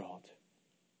world.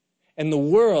 And the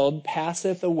world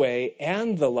passeth away,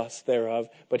 and the lust thereof,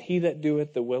 but he that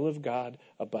doeth the will of God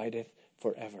abideth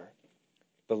forever.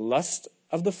 The lust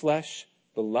of the flesh,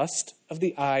 the lust of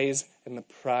the eyes, and the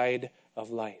pride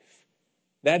of life.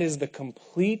 That is the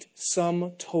complete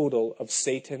sum total of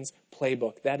Satan's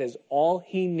playbook. That is all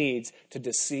he needs to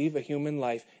deceive a human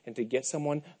life and to get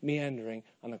someone meandering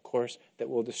on a course that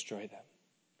will destroy them.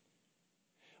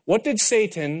 What did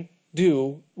Satan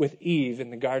do with Eve in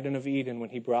the Garden of Eden when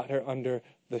he brought her under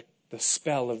the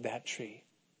spell of that tree?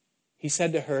 He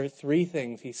said to her three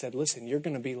things. He said, listen, you're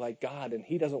going to be like God, and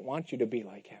he doesn't want you to be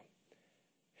like him.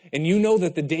 And you know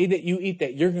that the day that you eat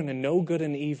that, you're going to know good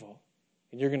and evil,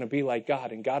 and you're going to be like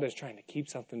God, and God is trying to keep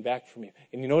something back from you.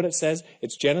 And you know what it says?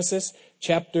 It's Genesis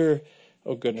chapter,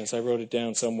 oh goodness, I wrote it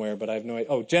down somewhere, but I have no idea.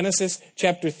 Oh, Genesis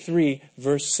chapter 3,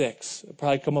 verse 6. It'll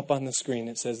probably come up on the screen.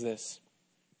 It says this.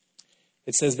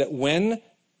 It says that when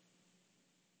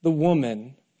the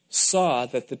woman saw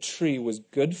that the tree was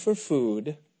good for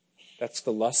food, that's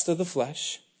the lust of the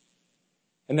flesh,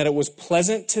 and that it was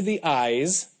pleasant to the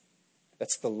eyes,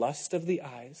 that's the lust of the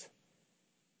eyes,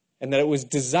 and that it was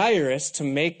desirous to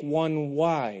make one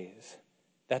wise,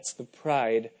 that's the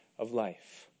pride of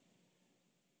life.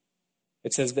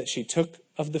 It says that she took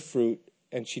of the fruit,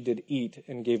 and she did eat,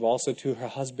 and gave also to her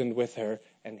husband with her,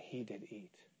 and he did eat.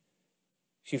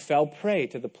 She fell prey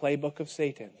to the playbook of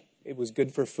Satan. It was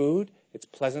good for food, it's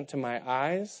pleasant to my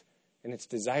eyes, and it's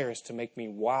desirous to make me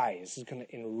wise. It's going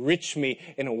to enrich me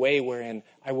in a way wherein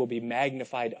I will be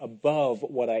magnified above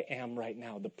what I am right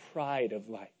now, the pride of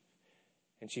life.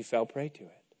 And she fell prey to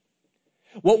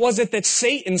it. What was it that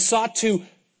Satan sought to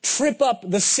trip up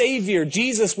the Savior,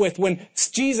 Jesus, with when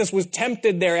Jesus was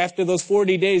tempted there after those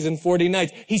 40 days and 40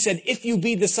 nights? He said, if you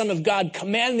be the Son of God,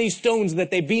 command these stones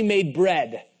that they be made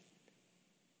bread.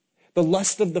 The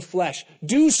lust of the flesh.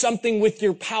 Do something with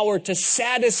your power to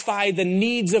satisfy the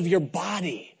needs of your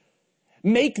body.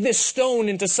 Make this stone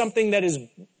into something that is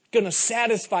going to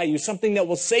satisfy you, something that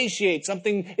will satiate,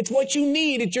 something, it's what you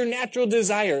need, it's your natural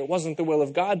desire. It wasn't the will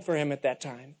of God for him at that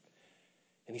time.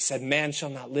 And he said, man shall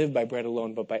not live by bread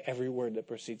alone, but by every word that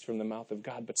proceeds from the mouth of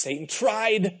God. But Satan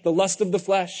tried the lust of the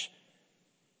flesh.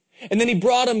 And then he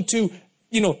brought him to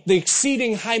the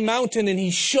exceeding high mountain, and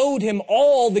he showed him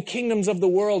all the kingdoms of the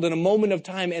world in a moment of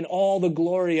time and all the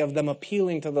glory of them,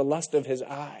 appealing to the lust of his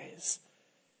eyes.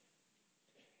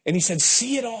 And he said,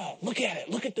 see it all. Look at it.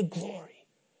 Look at the glory.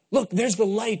 Look, there's the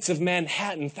lights of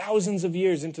Manhattan thousands of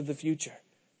years into the future.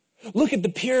 Look at the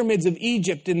pyramids of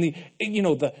Egypt and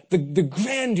the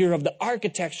grandeur of the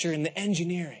architecture and the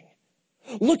engineering.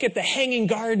 Look at the hanging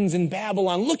gardens in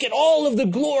Babylon. Look at all of the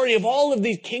glory of all of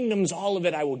these kingdoms. All of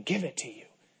it, I will give it to you.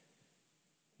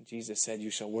 Jesus said, you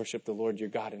shall worship the Lord your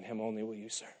God, and him only will you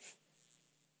serve.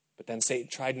 But then Satan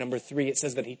tried number 3. It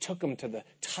says that he took him to the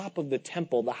top of the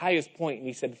temple, the highest point, and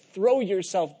he said, throw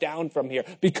yourself down from here,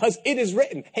 because it is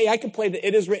written. Hey, I can play the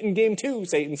it is written game too,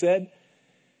 Satan said.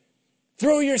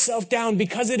 Throw yourself down,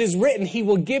 because it is written, he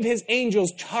will give his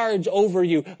angels charge over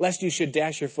you, lest you should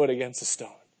dash your foot against a stone.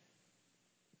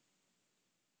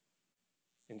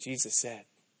 And Jesus said,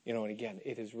 and again,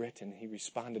 it is written. He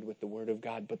responded with the word of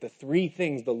God. But the 3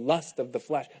 things, the lust of the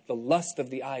flesh, the lust of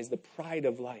the eyes, the pride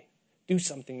of life, do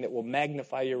something that will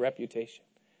magnify your reputation.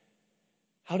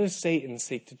 How does Satan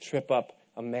seek to trip up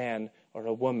a man or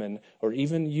a woman or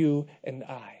even you and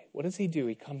I? What does he do?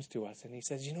 He comes to us and he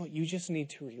says, you just need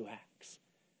to relax.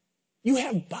 You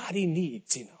have body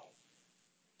needs,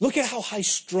 Look at how high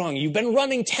strung. You've been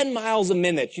running 10 miles a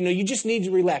minute. You just need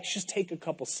to relax. Just take a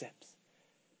couple sips.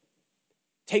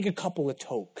 Take a couple of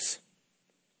tokes.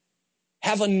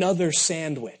 Have another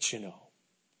sandwich,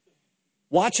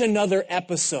 Watch another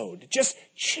episode. Just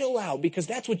chill out, because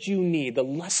that's what you need. The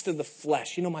lust of the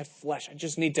flesh. My flesh. I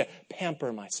just need to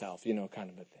pamper myself, kind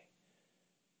of a thing.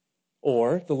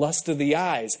 Or the lust of the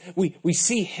eyes. We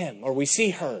see him or we see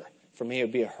her. For me, it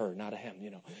would be a her, not a him,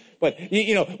 But,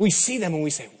 we see them and we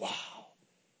say, wow,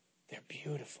 they're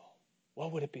beautiful.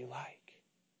 What would it be like?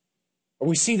 Or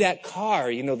we see that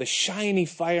car, the shiny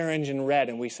fire engine red,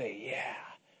 and we say, yeah,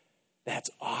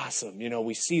 that's awesome.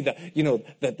 We see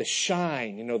the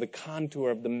shine, the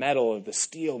contour of the metal, of the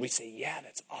steel. We say, yeah,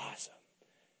 that's awesome.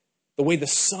 The way the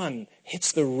sun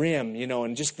hits the rim,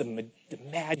 and just the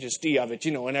majesty of it,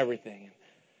 and everything.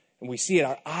 And we see it,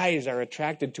 our eyes are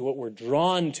attracted to it, we're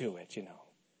drawn to it,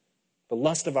 The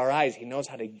lust of our eyes, he knows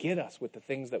how to get us with the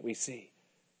things that we see,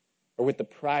 or with the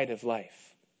pride of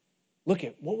life. Look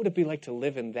at, what would it be like to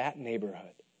live in that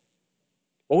neighborhood?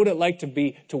 What would it like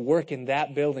to work in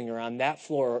that building, or on that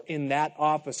floor, or in that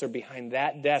office, or behind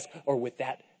that desk, or with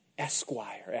that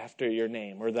Esquire after your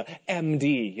name, or the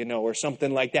MD, or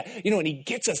something like that. And he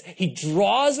gets us, he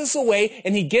draws us away,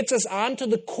 and he gets us onto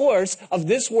the course of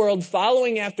this world,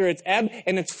 following after its ebb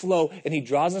and its flow, and he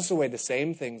draws us away the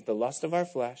same things, the lust of our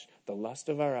flesh, the lust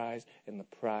of our eyes, and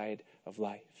the pride of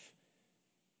life.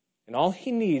 And all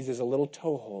he needs is a little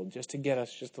toehold just to get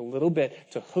us just a little bit,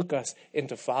 to hook us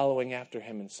into following after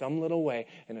him in some little way.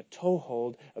 And a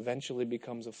toehold eventually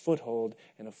becomes a foothold,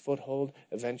 and a foothold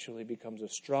eventually becomes a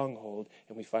stronghold,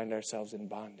 and we find ourselves in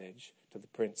bondage to the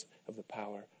prince of the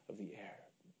power of the air.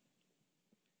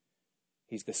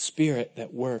 He's the spirit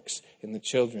that works in the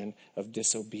children of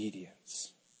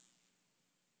disobedience.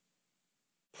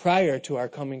 Prior to our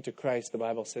coming to Christ, the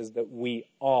Bible says that we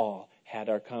all had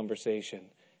our conversation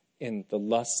in the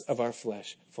lusts of our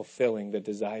flesh, fulfilling the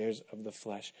desires of the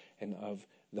flesh and of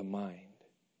the mind.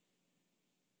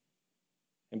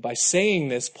 And by saying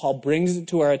this, Paul brings it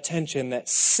to our attention that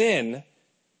sin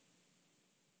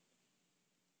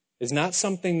is not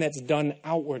something that's done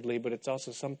outwardly, but it's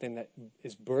also something that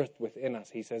is birthed within us.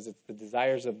 He says it's the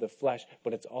desires of the flesh,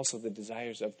 but it's also the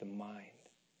desires of the mind.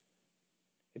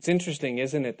 It's interesting,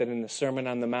 isn't it, that in the Sermon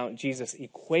on the Mount, Jesus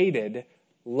equated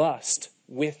lust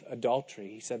with adultery.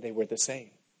 He said they were the same.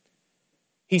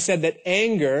 He said that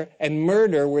anger and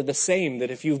murder were the same,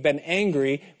 that if you've been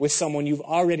angry with someone, you've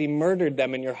already murdered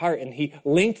them in your heart. And he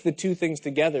linked the two things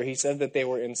together. He said that they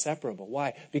were inseparable.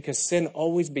 Why? Because sin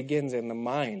always begins in the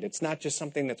mind. It's not just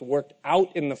something that's worked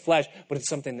out in the flesh, but it's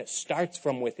something that starts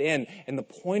from within. And the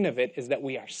point of it is that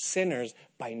we are sinners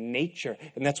by nature.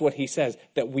 And that's what he says,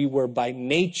 that we were by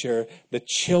nature the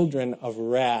children of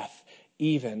wrath,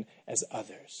 even as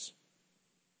others.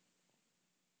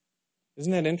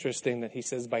 Isn't that interesting that he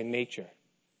says by nature?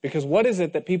 Because what is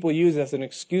it that people use as an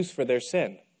excuse for their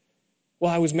sin?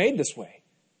 Well, I was made this way.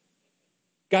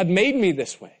 God made me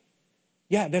this way.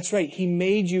 Yeah, that's right. He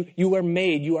made you. You are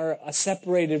made. You are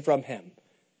separated from him.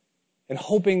 And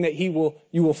hoping that you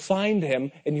will find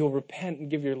him, and you'll repent and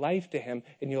give your life to him,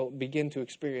 and you'll begin to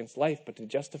experience life, but to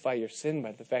justify your sin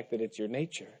by the fact that it's your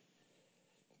nature.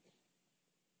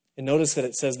 And notice that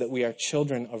it says that we are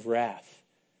children of wrath.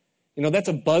 That's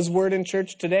a buzzword in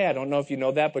church today. I don't know if you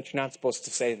know that, but you're not supposed to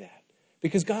say that.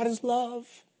 Because God is love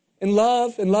and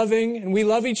loving, and we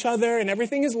love each other, and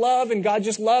everything is love, and God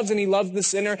just loves, and he loves the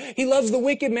sinner. He loves the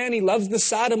wicked man. He loves the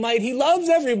sodomite. He loves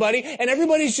everybody, and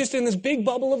everybody's just in this big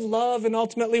bubble of love, and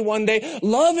ultimately one day,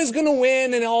 love is going to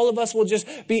win, and all of us will just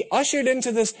be ushered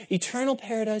into this eternal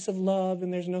paradise of love,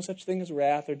 and there's no such thing as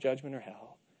wrath or judgment or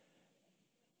hell.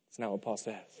 It's not what Paul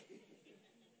says.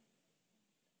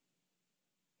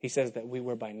 He says that we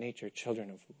were by nature children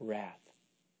of wrath.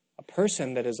 A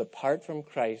person that is apart from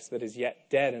Christ, that is yet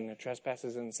dead in their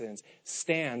trespasses and sins,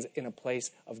 stands in a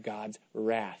place of God's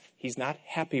wrath. He's not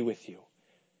happy with you.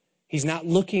 He's not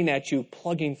looking at you,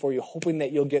 plugging for you, hoping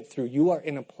that you'll get through. You are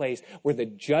in a place where the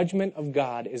judgment of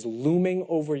God is looming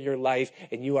over your life,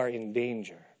 and you are in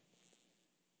danger.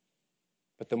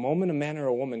 But the moment a man or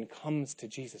a woman comes to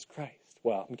Jesus Christ,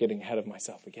 well, I'm getting ahead of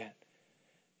myself again.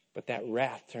 But that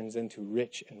wrath turns into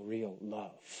rich and real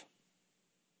love.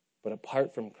 But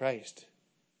apart from Christ,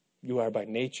 you are by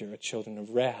nature a children of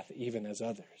wrath, even as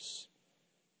others.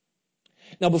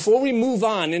 Now, before we move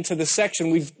on into the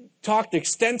section, we've talked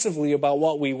extensively about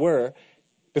what we were.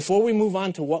 Before we move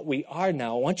on to what we are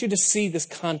now, I want you to see this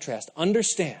contrast.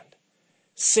 Understand,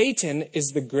 Satan is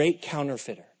the great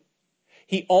counterfeiter.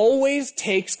 He always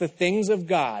takes the things of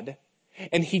God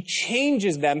and he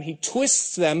changes them, he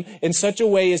twists them in such a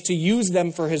way as to use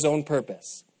them for his own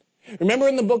purpose. Remember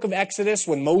in the book of Exodus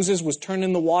when Moses was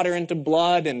turning the water into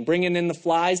blood and bringing in the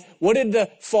flies? What did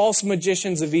the false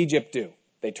magicians of Egypt do?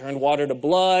 They turned water to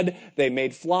blood, they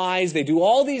made flies, they do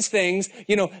all these things,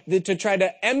 to try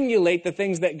to emulate the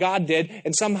things that God did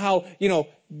and somehow,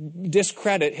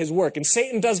 discredit his work. And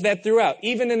Satan does that throughout.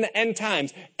 Even in the end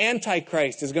times,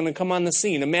 Antichrist is going to come on the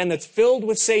scene, a man that's filled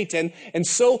with Satan, and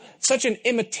such an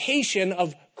imitation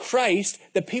of Christ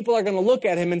that people are going to look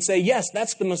at him and say, yes,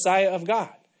 that's the Messiah of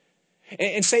God.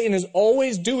 And Satan is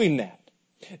always doing that.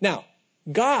 Now,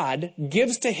 God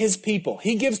gives to his people,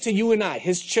 he gives to you and I,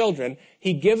 his children,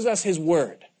 he gives us his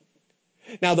word.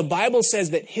 Now, the Bible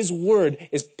says that his word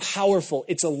is powerful.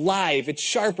 It's alive. It's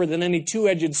sharper than any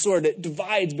two-edged sword. It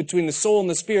divides between the soul and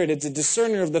the spirit. It's a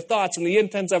discerner of the thoughts and the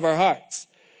intents of our hearts.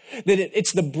 That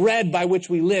it's the bread by which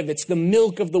we live. It's the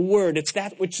milk of the word. It's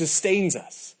that which sustains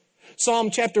us.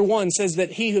 Psalm chapter 1 says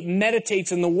that he who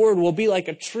meditates in the word will be like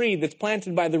a tree that's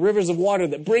planted by the rivers of water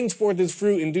that brings forth his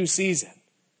fruit in due season.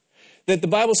 That the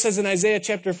Bible says in Isaiah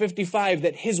chapter 55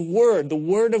 that his word, the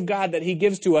word of God that he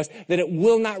gives to us, that it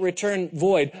will not return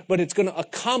void, but it's going to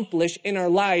accomplish in our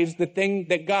lives the thing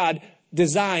that God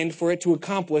designed for it to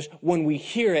accomplish when we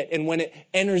hear it and when it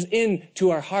enters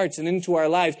into our hearts and into our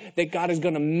lives, that God is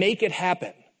going to make it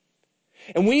happen.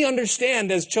 And we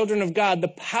understand as children of God the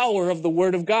power of the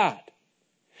word of God.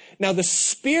 Now, the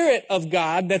Spirit of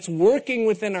God that's working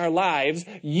within our lives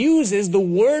uses the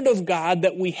word of God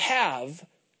that we have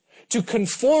to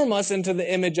conform us into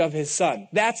the image of his Son.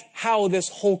 That's how this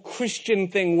whole Christian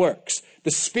thing works.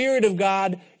 The Spirit of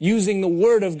God using the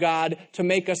Word of God to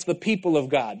make us the people of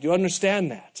God. Do you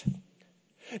understand that?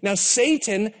 Now,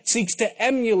 Satan seeks to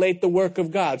emulate the work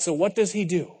of God. So what does he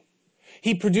do?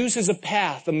 He produces a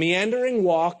path, a meandering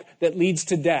walk that leads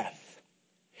to death.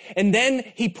 And then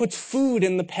he puts food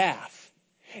in the path.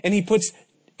 And he puts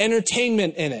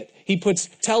entertainment in it. He puts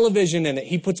television in it.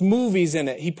 He puts movies in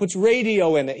it. He puts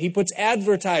radio in it. He puts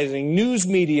advertising, news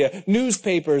media,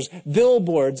 newspapers,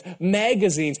 billboards,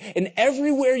 magazines. And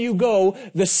everywhere you go,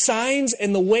 the signs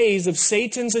and the ways of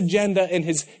Satan's agenda and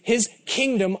his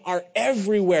kingdom are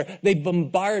everywhere. They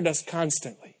bombard us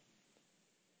constantly.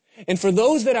 And for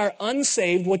those that are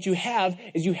unsaved, what you have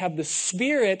is you have the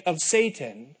spirit of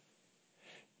Satan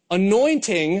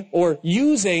anointing or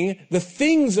using the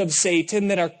things of Satan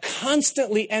that are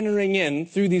constantly entering in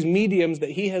through these mediums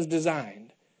that he has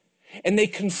designed. And they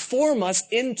conform us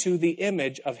into the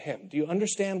image of him. Do you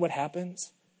understand what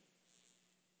happens?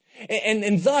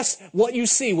 And thus, what you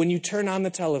see when you turn on the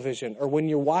television or when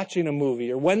you're watching a movie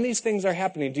or when these things are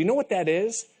happening, do you know what that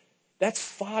is? That's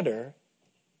fodder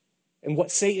and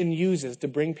what Satan uses to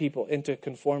bring people into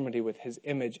conformity with his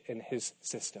image and his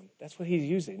system. That's what he's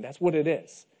using. That's what it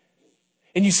is.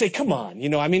 And you say, come on,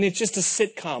 it's just a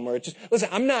sitcom or listen,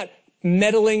 I'm not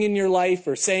meddling in your life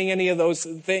or saying any of those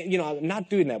things. I'm not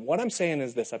doing that. What I'm saying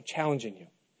is this, I'm challenging you.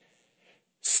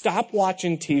 Stop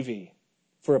watching TV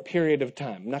for a period of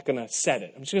time. I'm not going to set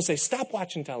it. I'm just going to say, stop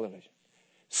watching television.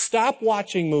 Stop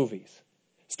watching movies.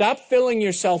 Stop filling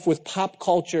yourself with pop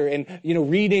culture and,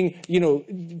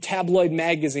 reading, tabloid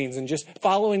magazines and just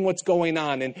following what's going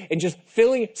on and just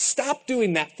stop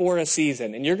doing that for a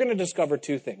season. And you're going to discover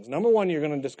two things. Number one, you're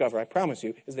going to discover, I promise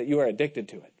you, is that you are addicted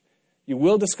to it. You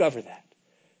will discover that.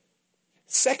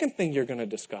 Second thing you're going to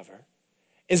discover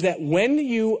is that when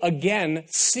you again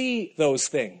see those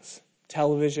things,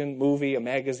 television, movie, a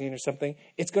magazine or something,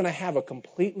 it's going to have a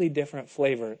completely different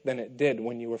flavor than it did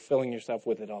when you were filling yourself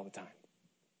with it all the time.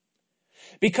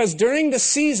 Because during the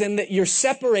season that you're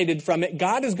separated from it,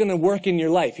 God is going to work in your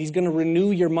life. He's going to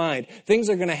renew your mind. Things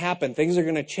are going to happen. Things are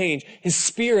going to change. His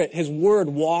Spirit, His Word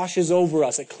washes over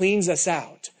us. It cleans us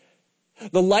out.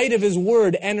 The light of His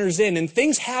Word enters in and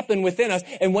things happen within us.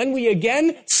 And when we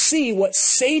again see what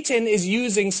Satan is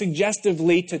using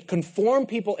suggestively to conform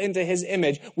people into his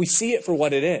image, we see it for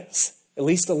what it is. At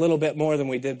least a little bit more than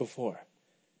we did before.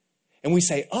 And we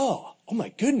say, oh my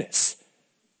goodness.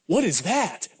 What is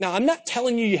that? Now, I'm not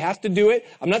telling you have to do it.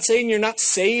 I'm not saying you're not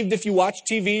saved if you watch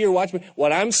TV or watch.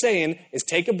 What I'm saying is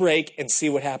take a break and see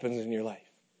what happens in your life.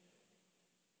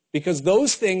 Because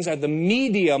those things are the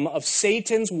medium of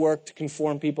Satan's work to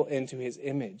conform people into his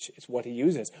image. It's what he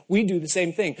uses. We do the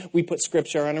same thing. We put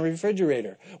scripture on a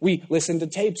refrigerator. We listen to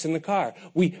tapes in the car.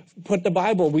 We put the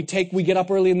Bible. We get up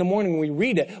early in the morning and we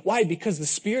read it. Why? Because the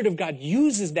Spirit of God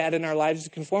uses that in our lives to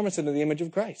conform us into the image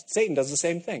of Christ. Satan does the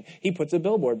same thing. He puts a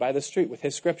billboard by the street with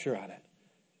his scripture on it.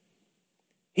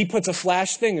 He puts a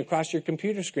flash thing across your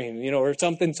computer screen, or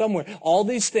something somewhere. All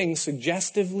these things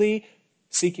suggestively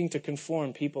seeking to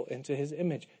conform people into his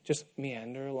image. Just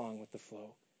meander along with the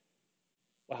flow.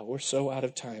 Wow, we're so out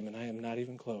of time and I am not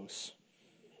even close.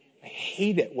 I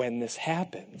hate it when this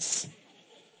happens.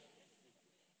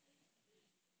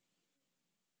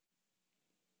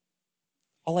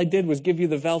 All I did was give you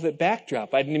the velvet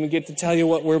backdrop. I didn't even get to tell you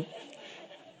what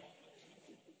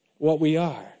we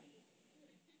are.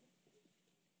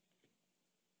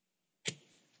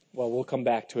 Well, we'll come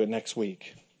back to it next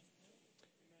week.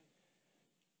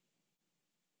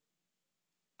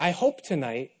 I hope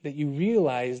tonight that you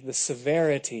realize the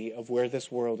severity of where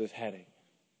this world is heading.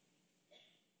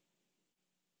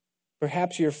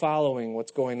 Perhaps you're following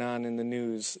what's going on in the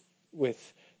news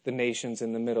with the nations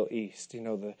in the Middle East.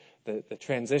 The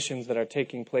transitions that are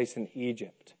taking place in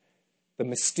Egypt. the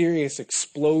mysterious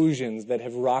explosions that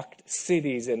have rocked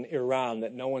cities in Iran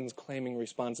that no one's claiming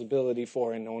responsibility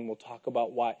for and no one will talk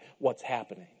about what's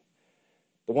happening.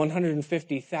 The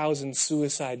 150,000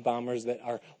 suicide bombers that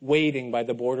are waiting by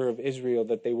the border of Israel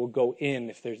that they will go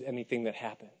in if there's anything that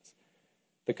happens.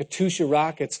 The Katyusha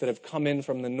rockets that have come in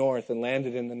from the north and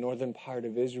landed in the northern part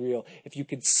of Israel. If you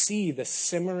could see the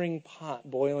simmering pot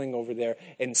boiling over there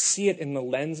and see it in the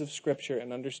lens of Scripture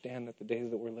and understand that the days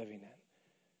that we're living in,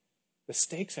 the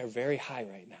stakes are very high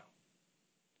right now.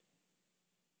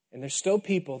 And there's still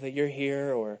people that you're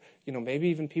here or, maybe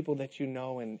even people that you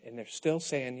know, and they're still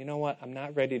saying, you know what, I'm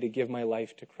not ready to give my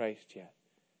life to Christ yet.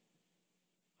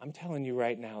 I'm telling you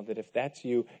right now that if that's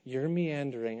you, you're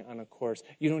meandering on a course.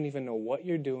 You don't even know what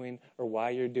you're doing or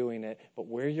why you're doing it, but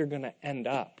where you're going to end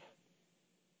up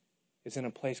is in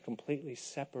a place completely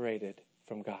separated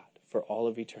from God for all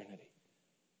of eternity.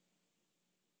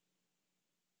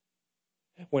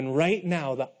 When right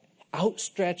now the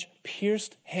outstretched,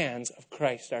 pierced hands of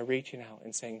Christ are reaching out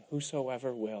and saying,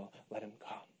 whosoever will, let him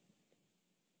come.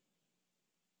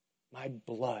 My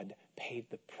blood paid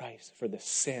the price for the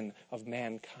sin of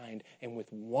mankind. And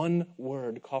with one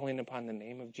word calling upon the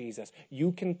name of Jesus,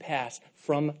 you can pass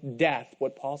from death,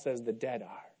 what Paul says the dead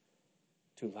are,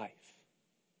 to life.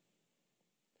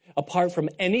 Apart from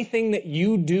anything that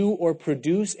you do or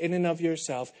produce in and of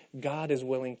yourself, God is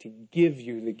willing to give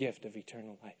you the gift of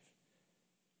eternal life.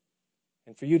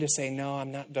 And for you to say, no,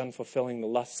 I'm not done fulfilling the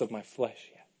lusts of my flesh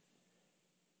yet.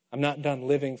 I'm not done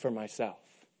living for myself.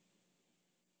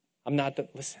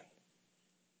 Listen,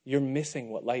 you're missing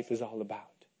what life is all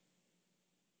about.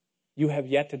 You have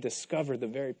yet to discover the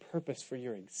very purpose for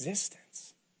your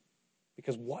existence.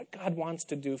 Because what God wants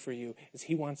to do for you is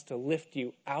he wants to lift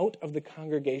you out of the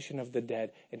congregation of the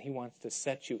dead and he wants to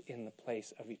set you in the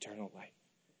place of eternal life.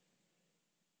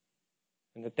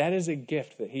 And that is a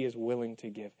gift that he is willing to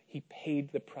give. He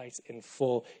paid the price in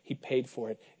full. He paid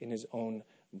for it in his own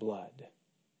blood.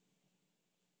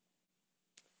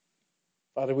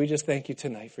 Father, we just thank you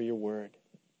tonight for your word.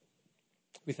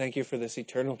 We thank you for this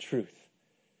eternal truth.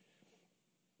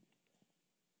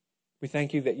 We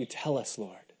thank you that you tell us,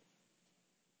 Lord,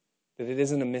 that it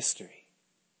isn't a mystery.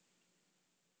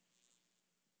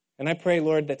 And I pray,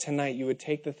 Lord, that tonight you would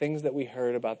take the things that we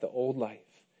heard about the old life,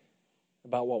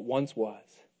 about what once was,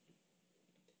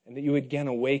 and that you would again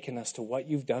awaken us to what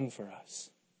you've done for us.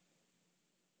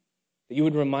 That you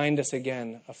would remind us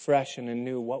again, afresh and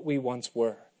anew, what we once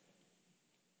were.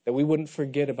 That we wouldn't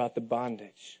forget about the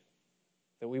bondage.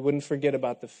 That we wouldn't forget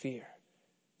about the fear.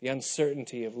 The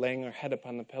uncertainty of laying our head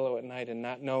upon the pillow at night and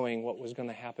not knowing what was going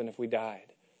to happen if we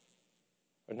died.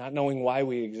 Or not knowing why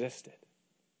we existed.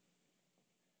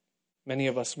 Many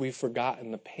of us, we've forgotten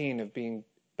the pain of being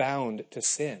bound to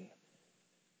sin.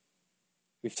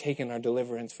 We've taken our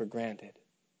deliverance for granted.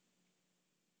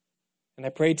 And I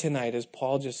pray tonight, as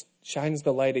Paul just shines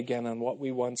the light again on what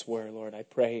we once were, Lord, I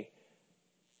pray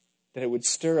that it would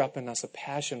stir up in us a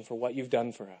passion for what you've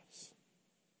done for us.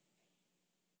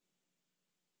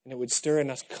 And it would stir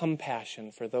in us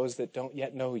compassion for those that don't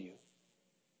yet know you.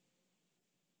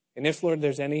 And if, Lord,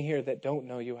 there's any here that don't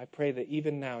know you, I pray that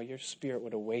even now your Spirit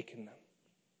would awaken them.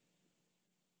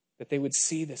 That they would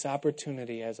see this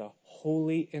opportunity as a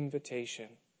holy invitation,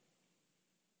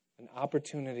 an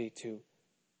opportunity to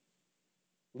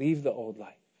leave the old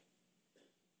life,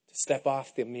 to step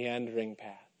off the meandering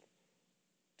path,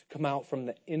 to come out from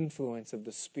the influence of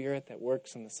the spirit that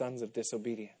works in the sons of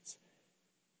disobedience,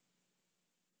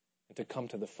 and to come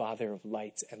to the Father of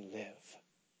lights and live.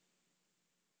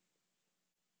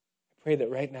 I pray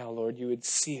that right now, Lord, you would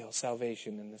seal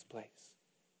salvation in this place.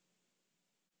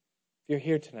 If you're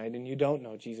here tonight and you don't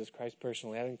know Jesus Christ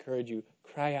personally, I'd encourage you,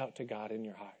 cry out to God in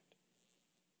your heart.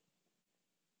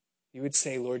 You would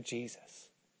say, Lord Jesus,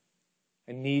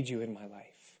 I need you in my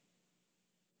life.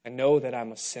 I know that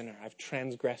I'm a sinner. I've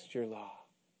transgressed your law.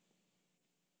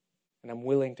 And I'm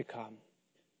willing to come.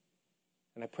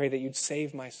 And I pray that you'd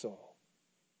save my soul.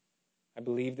 I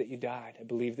believe that you died. I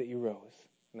believe that you rose.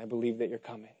 And I believe that you're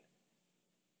coming.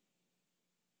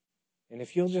 And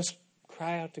if you'll just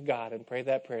cry out to God and pray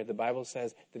that prayer, the Bible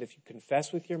says that if you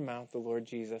confess with your mouth the Lord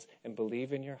Jesus and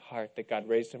believe in your heart that God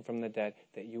raised him from the dead,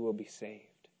 that you will be saved.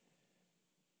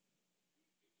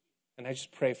 And I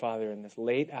just pray, Father, in this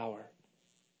late hour,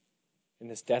 in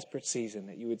this desperate season,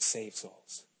 that you would save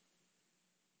souls.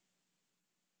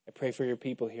 I pray for your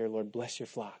people here, Lord. Bless your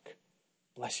flock.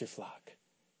 Bless your flock.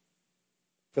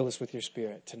 Fill us with your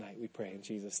Spirit tonight, we pray in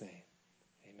Jesus' name.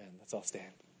 Amen. Let's all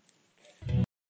stand.